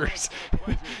controllers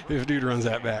if dude runs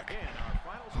that back.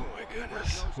 Oh my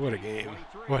goodness. What a game.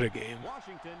 What a game.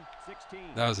 Washington 16.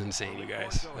 That was insane, you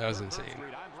guys. That was insane.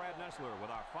 I'm Brad Nessler with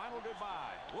our final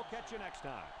goodbye. We'll catch you next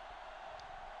time.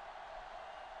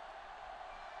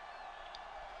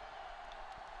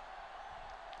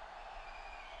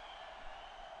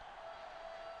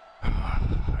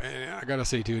 And I gotta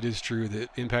say too, it is true that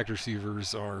impact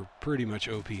receivers are pretty much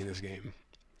OP in this game.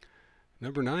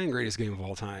 Number 9 greatest game of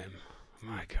all time.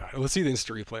 My God, let's see the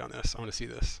instant replay on this. I want to see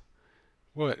this.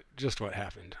 What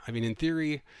happened? I mean, in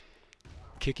theory,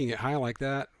 kicking it high like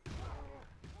that.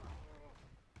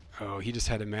 Oh, he just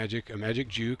had a magic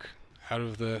juke out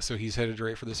of the. So he's headed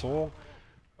right for this hole.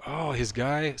 Oh, his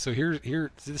guy. So here,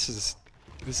 this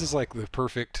is like the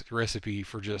perfect recipe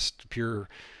for just pure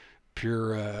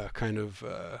kind of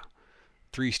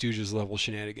Three Stooges level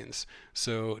shenanigans.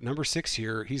 So number 6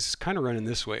 here, he's kind of running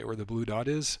this way where the blue dot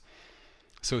is.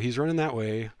 So he's running that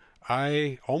way.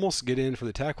 I almost get in for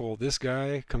the tackle. This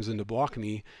guy comes in to block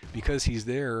me. Because he's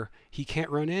there, he can't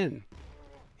run in.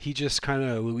 He just kind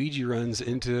of Luigi runs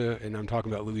into, and I'm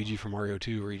talking about Luigi from Mario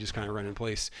 2, where he just kind of run in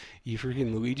place. He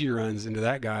freaking Luigi runs into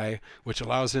that guy, which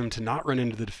allows him to not run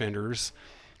into the defenders.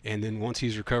 And then once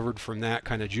he's recovered from that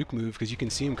kind of juke move, because you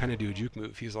can see him kind of do a juke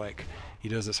move. He's like, he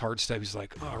does this hard step. He's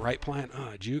like, oh, right plant,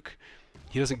 juke.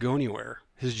 He doesn't go anywhere.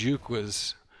 His juke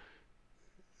was,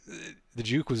 the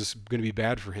juke was going to be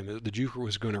bad for him. The juke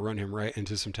was going to run him right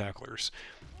into some tacklers.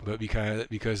 But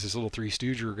because this little Three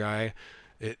Stooger guy,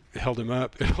 it held him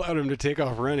up. It allowed him to take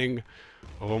off running.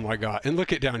 Oh my God. And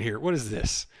look at down here. What is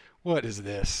this? What is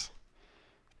this?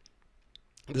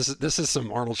 This is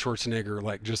some Arnold Schwarzenegger,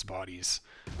 like, just bodies.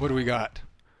 What do we got?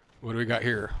 What do we got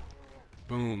here?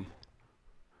 Boom.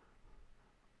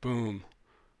 Boom.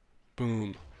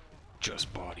 Boom.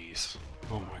 Just bodies.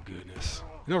 Oh my goodness.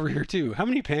 And over here too. How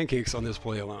many pancakes on this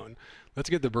play alone? Let's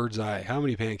get the bird's eye. How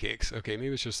many pancakes? Okay,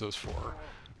 maybe it's just those 4.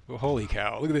 Well, holy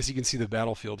cow. Look at this. You can see the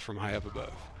battlefield from high up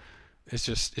above. It's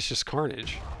just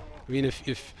carnage. I mean, if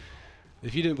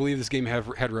you didn't believe this game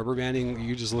had rubber banding,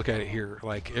 you just look at it here.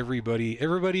 Like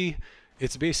everybody,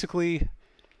 it's basically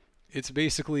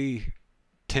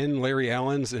 10 Larry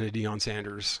Allens and a Deion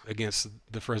Sanders against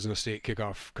the Fresno State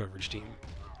kickoff coverage team.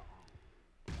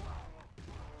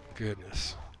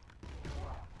 Goodness.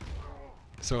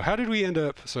 So how did we end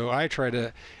up? So I try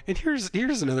to, and here's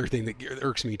another thing that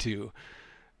irks me too.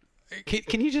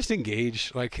 Can you just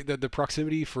engage? Like the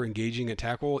proximity for engaging a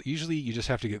tackle, usually you just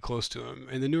have to get close to him.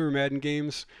 In the newer Madden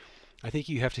games, I think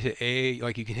you have to hit A,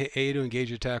 like you can hit A to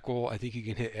engage a tackle. I think you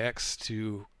can hit X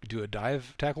to do a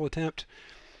dive tackle attempt.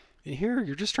 And here,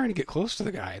 you're just trying to get close to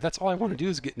the guy. That's all I want to do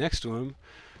is get next to him.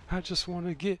 I just want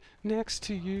to get next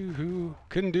to you. Who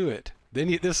couldn't do it?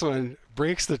 Then this one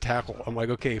breaks the tackle. I'm like,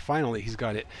 okay, finally, he's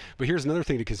got it. But here's another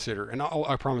thing to consider, and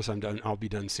I promise I'm done. I'll be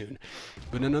done soon.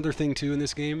 But another thing, too, in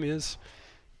this game is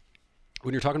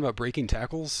when you're talking about breaking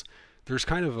tackles, there's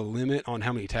kind of a limit on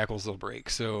how many tackles they'll break.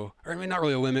 So, or I mean, not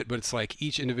really a limit, but it's like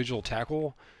each individual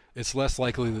tackle, it's less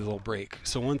likely that they'll break.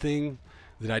 So one thing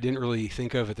that I didn't really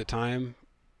think of at the time,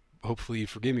 hopefully you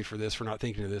forgive me for this, for not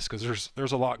thinking of this, because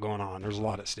there's a lot going on. There's a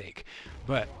lot at stake.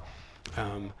 But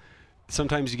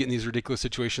sometimes you get in these ridiculous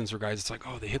situations where guys, it's like,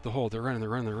 oh, they hit the hole, they're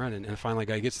running, and finally a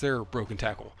guy gets there, broken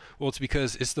tackle. Well, it's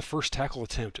because it's the first tackle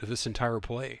attempt of this entire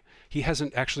play. He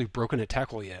hasn't actually broken a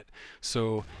tackle yet.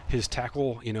 So his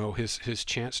tackle, you know, his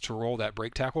chance to roll that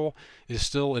break tackle is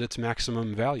still at its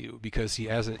maximum value because he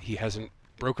hasn't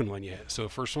broken one yet. So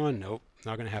first one, nope,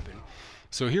 not going to happen.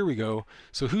 So here we go.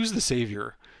 So who's the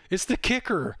savior? It's the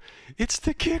kicker. It's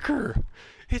the kicker.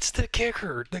 It's the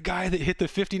kicker, the guy that hit the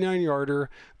 59-yarder,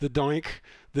 the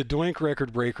doink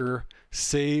record breaker,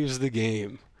 saves the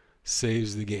game.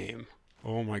 Saves the game.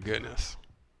 Oh my goodness.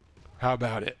 How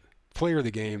about it? Player of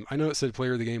the game. I know it said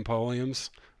player of the game, Paul Williams.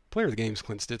 Player of the game is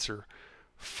Clint Stitzer.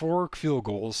 4 field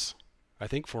goals. I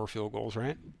think 4 field goals,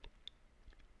 right?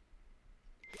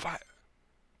 5.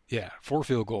 Yeah, 4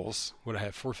 field goals. What I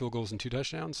have? 4 field goals and 2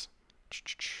 touchdowns?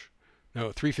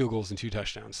 No, 3 field goals and 2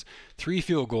 touchdowns. 3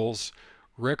 field goals.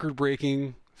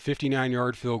 Record-breaking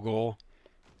 59-yard field goal,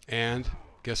 and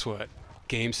guess what?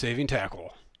 Game-saving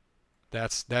tackle.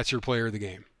 That's your player of the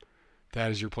game. That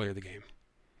is your player of the game.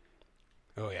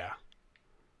 Oh yeah,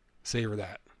 savor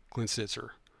that. Clint Stitzer,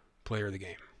 player of the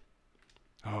game.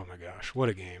 Oh my gosh, what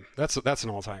a game! That's an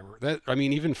all-timer. That, I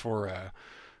mean, even for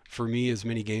me, as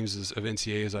many games of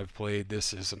NCAA as I've played,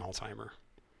 this is an all-timer.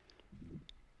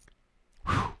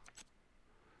 Whew.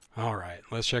 All right,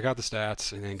 let's check out the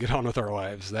stats and then get on with our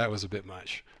lives. That was a bit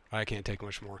much. I can't take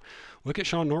much more. Look at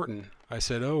Sean Norton. I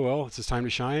said, oh, well, it's his time to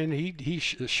shine. He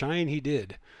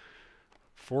did.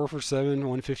 4 for 7,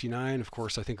 159. Of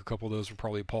course, I think a couple of those were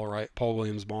probably Paul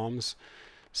Williams bombs.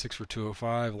 6 for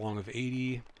 205, long of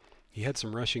 80. He had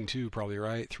some rushing too, probably,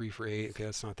 right? 3 for 8. Okay,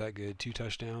 that's not that good. 2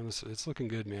 touchdowns. It's looking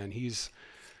good, man. He's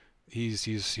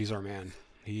our man.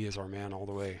 He is our man all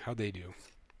the way. How'd they do?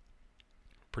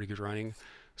 Pretty good running.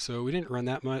 So we didn't run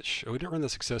that much. We didn't run that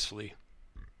successfully.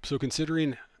 So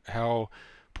considering how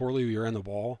poorly we ran the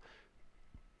ball,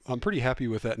 I'm pretty happy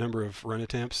with that number of run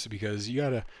attempts because you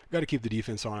gotta keep the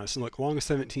defense honest. And look, long of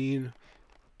 17.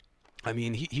 I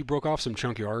mean, he broke off some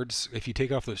chunk yards. If you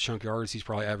take off those chunk yards, he's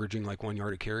probably averaging like 1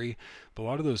 yard a carry. But a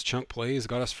lot of those chunk plays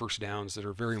got us first downs that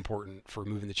are very important for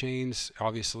moving the chains,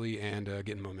 obviously, and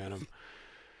getting momentum.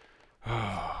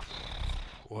 Oh,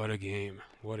 what a game.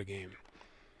 What a game.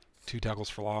 2 tackles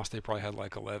for loss. They probably had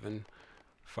like 11.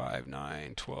 5,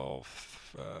 9,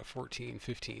 12, 14,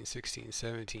 15, 16,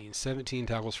 17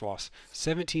 tackles for loss.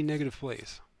 17 negative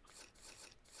plays.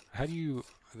 How do you...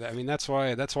 I mean, that's why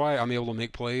I'm able to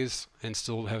make plays and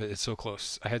still have it. It's so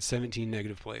close. I had 17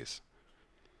 negative plays.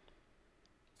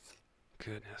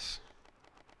 Goodness.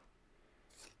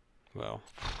 Well,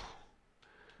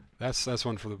 that's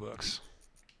one for the books.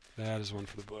 That is one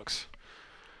for the books.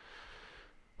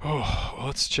 Oh, well,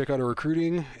 let's check out our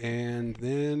recruiting, and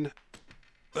then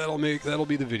that'll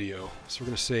be the video. So we're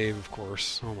gonna save, of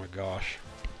course. Oh my gosh.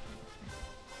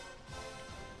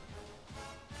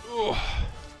 Oh.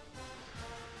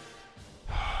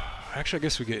 Actually, I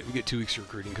guess we get 2 weeks of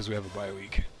recruiting because we have a bye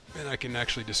week, and I can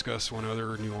actually discuss one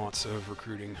other nuance of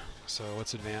recruiting. So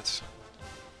let's advance.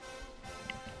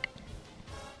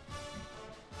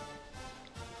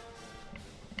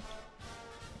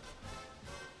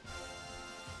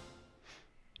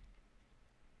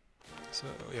 So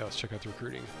yeah, let's check out the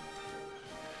recruiting.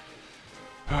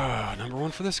 Number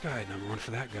 1 for this guy, number 1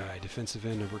 for that guy. Defensive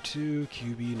end number 2,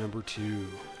 QB number 2.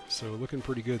 So looking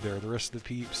pretty good there. The rest of the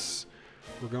peeps,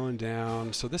 we're going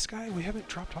down. So this guy, we haven't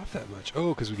dropped off that much.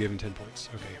 Oh, because we gave him 10 points.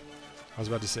 Okay. I was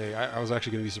about to say, I was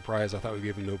actually going to be surprised. I thought we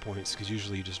gave him no points because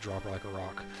usually you just drop like a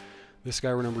rock. This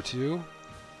guy, we're number 2.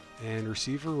 And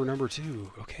receiver, we're number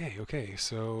 2. Okay.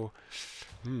 So,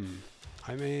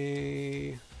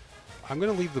 I'm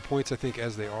going to leave the points, I think,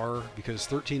 as they are because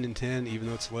 13 and 10, even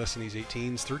though it's less than these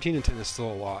 18s, 13 and 10 is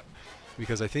still a lot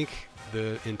because I think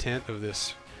the intent of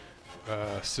this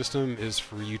system is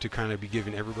for you to kind of be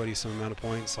giving everybody some amount of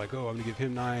points, like, oh, I'm going to give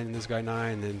him 9 and this guy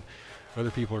 9, and then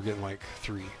other people are getting like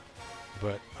 3.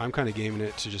 But I'm kind of gaming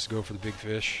it to just go for the big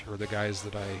fish or the guys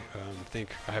that I think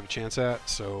I have a chance at.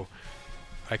 So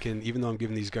I can, even though I'm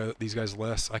giving these guys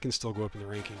less, I can still go up in the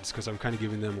rankings because I'm kind of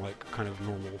giving them like kind of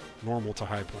normal to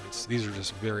high points. These are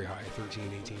just very high, 13,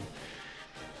 18.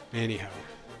 Anyhow,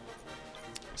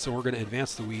 so we're going to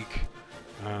advance the week.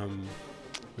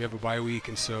 We have a bye week,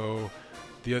 and so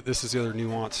this is the other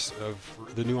nuance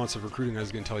of recruiting I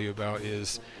was going to tell you about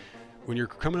is when you're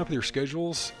coming up with your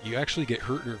schedules, you actually get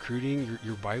hurt in recruiting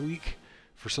your bye week.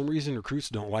 For some reason, recruits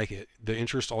don't like it. The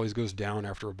interest always goes down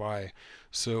after a bye.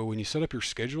 So when you set up your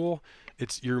schedule,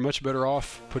 you're much better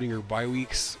off putting your bye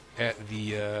weeks at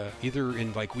the either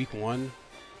in like week 1.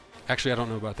 Actually, I don't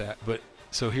know about that, but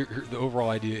so here the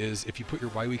overall idea is if you put your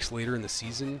bye weeks later in the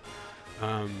season,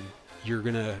 you're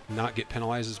gonna not get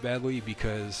penalized as badly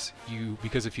because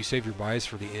if you save your buys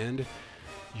for the end,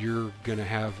 you're gonna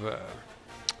have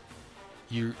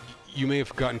you may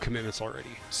have gotten commitments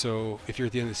already. So if you're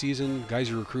at the end of the season, guys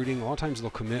you're recruiting, a lot of times they'll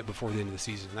commit before the end of the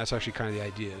season. That's actually kind of the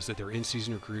idea, is that they're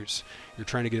in-season recruits. You're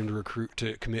trying to get them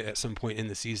to commit at some point in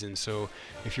the season. So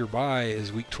if your bye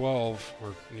is week 12,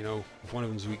 or if one of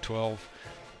them is week 12,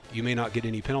 you may not get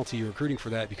any penalty recruiting for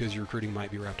that because your recruiting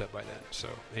might be wrapped up by then. So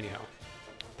anyhow,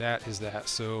 that is that.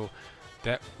 So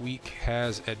that week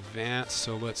has advanced.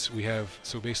 So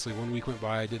basically 1 week went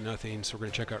by, did nothing. So we're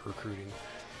going to check out recruiting.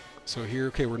 So here,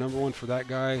 okay, we're number 1 for that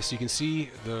guy. So you can see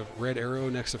the red arrow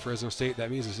next to Fresno State. That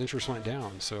means his interest went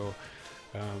down. So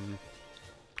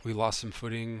we lost some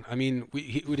footing. I mean,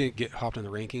 we didn't get hopped in the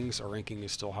rankings. Our ranking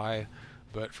is still high,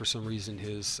 but for some reason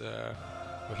he was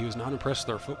not impressed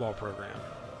with our football program.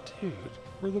 Dude,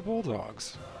 we're the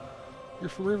Bulldogs. You're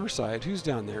from Riverside. Who's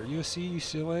down there? USC,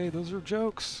 UCLA? Those are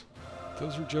jokes.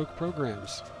 Those are joke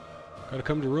programs. Got to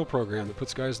come to a real program that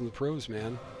puts guys in the pros,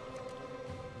 man.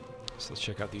 So let's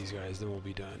check out these guys, then we'll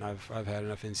be done. I've had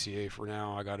enough NCAA for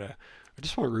now. I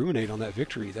just want to ruminate on that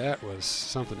victory. That was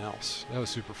something else. That was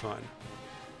super fun.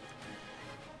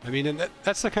 I mean, and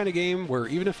that's the kind of game where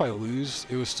even if I lose,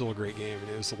 it was still a great game and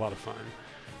it was a lot of fun.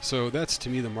 So that's, to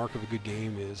me, the mark of a good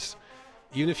game is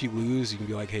even if you lose, you can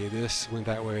be like, hey, this went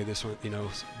that way, this went,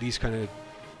 these kind of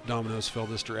dominoes fell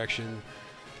this direction,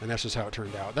 and that's just how it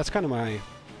turned out. That's kind of my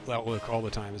outlook all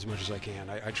the time, as much as I can.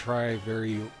 I try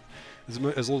very as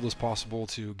little as possible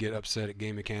to get upset at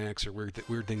game mechanics or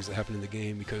weird things that happen in the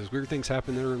game, because weird things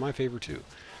happen that are in my favor too.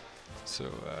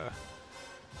 So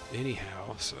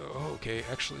anyhow, so okay,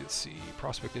 actually let's see,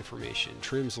 prospect information,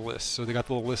 trims list. So they got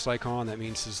the little list icon. That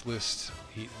means his list.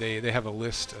 They have a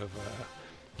list of.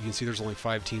 You can see there's only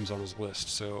 5 teams on his list.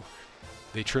 So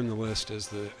they trim the list as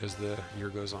the year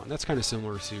goes on. That's kind of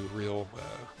similar to real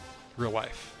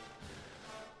life.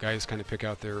 Guys kind of pick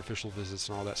out their official visits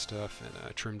and all that stuff,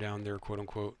 and trim down their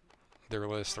quote-unquote their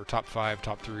list, their top 5,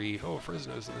 top 3. Oh,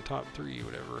 Fresno's in the top 3,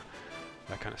 whatever,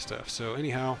 that kind of stuff. So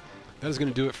anyhow, that is going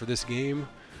to do it for this game.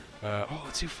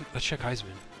 Let's check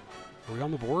Heisman. Are we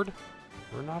on the board?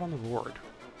 We're not on the board.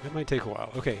 It might take a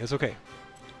while. Okay, it's okay.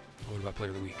 What about Player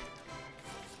of the Week?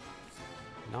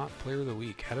 Not Player of the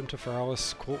Week. Adam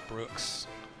Tafaralis, Colt Brooks,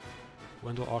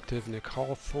 Wendell Octave, Nick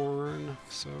Hawthorne.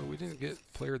 So we didn't get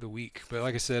Player of the Week. But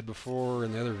like I said before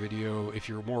in the other video, if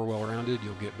you're more well-rounded,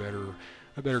 you'll get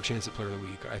a better chance at Player of the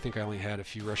Week. I think I only had a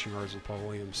few rushing yards with Paul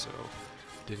Williams, so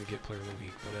didn't get Player of the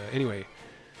Week. But anyway,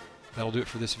 that'll do it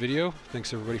for this video.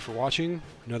 Thanks everybody for watching.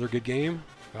 Another good game.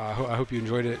 I hope you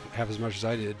enjoyed it half as much as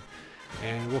I did.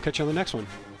 And we'll catch you on the next one.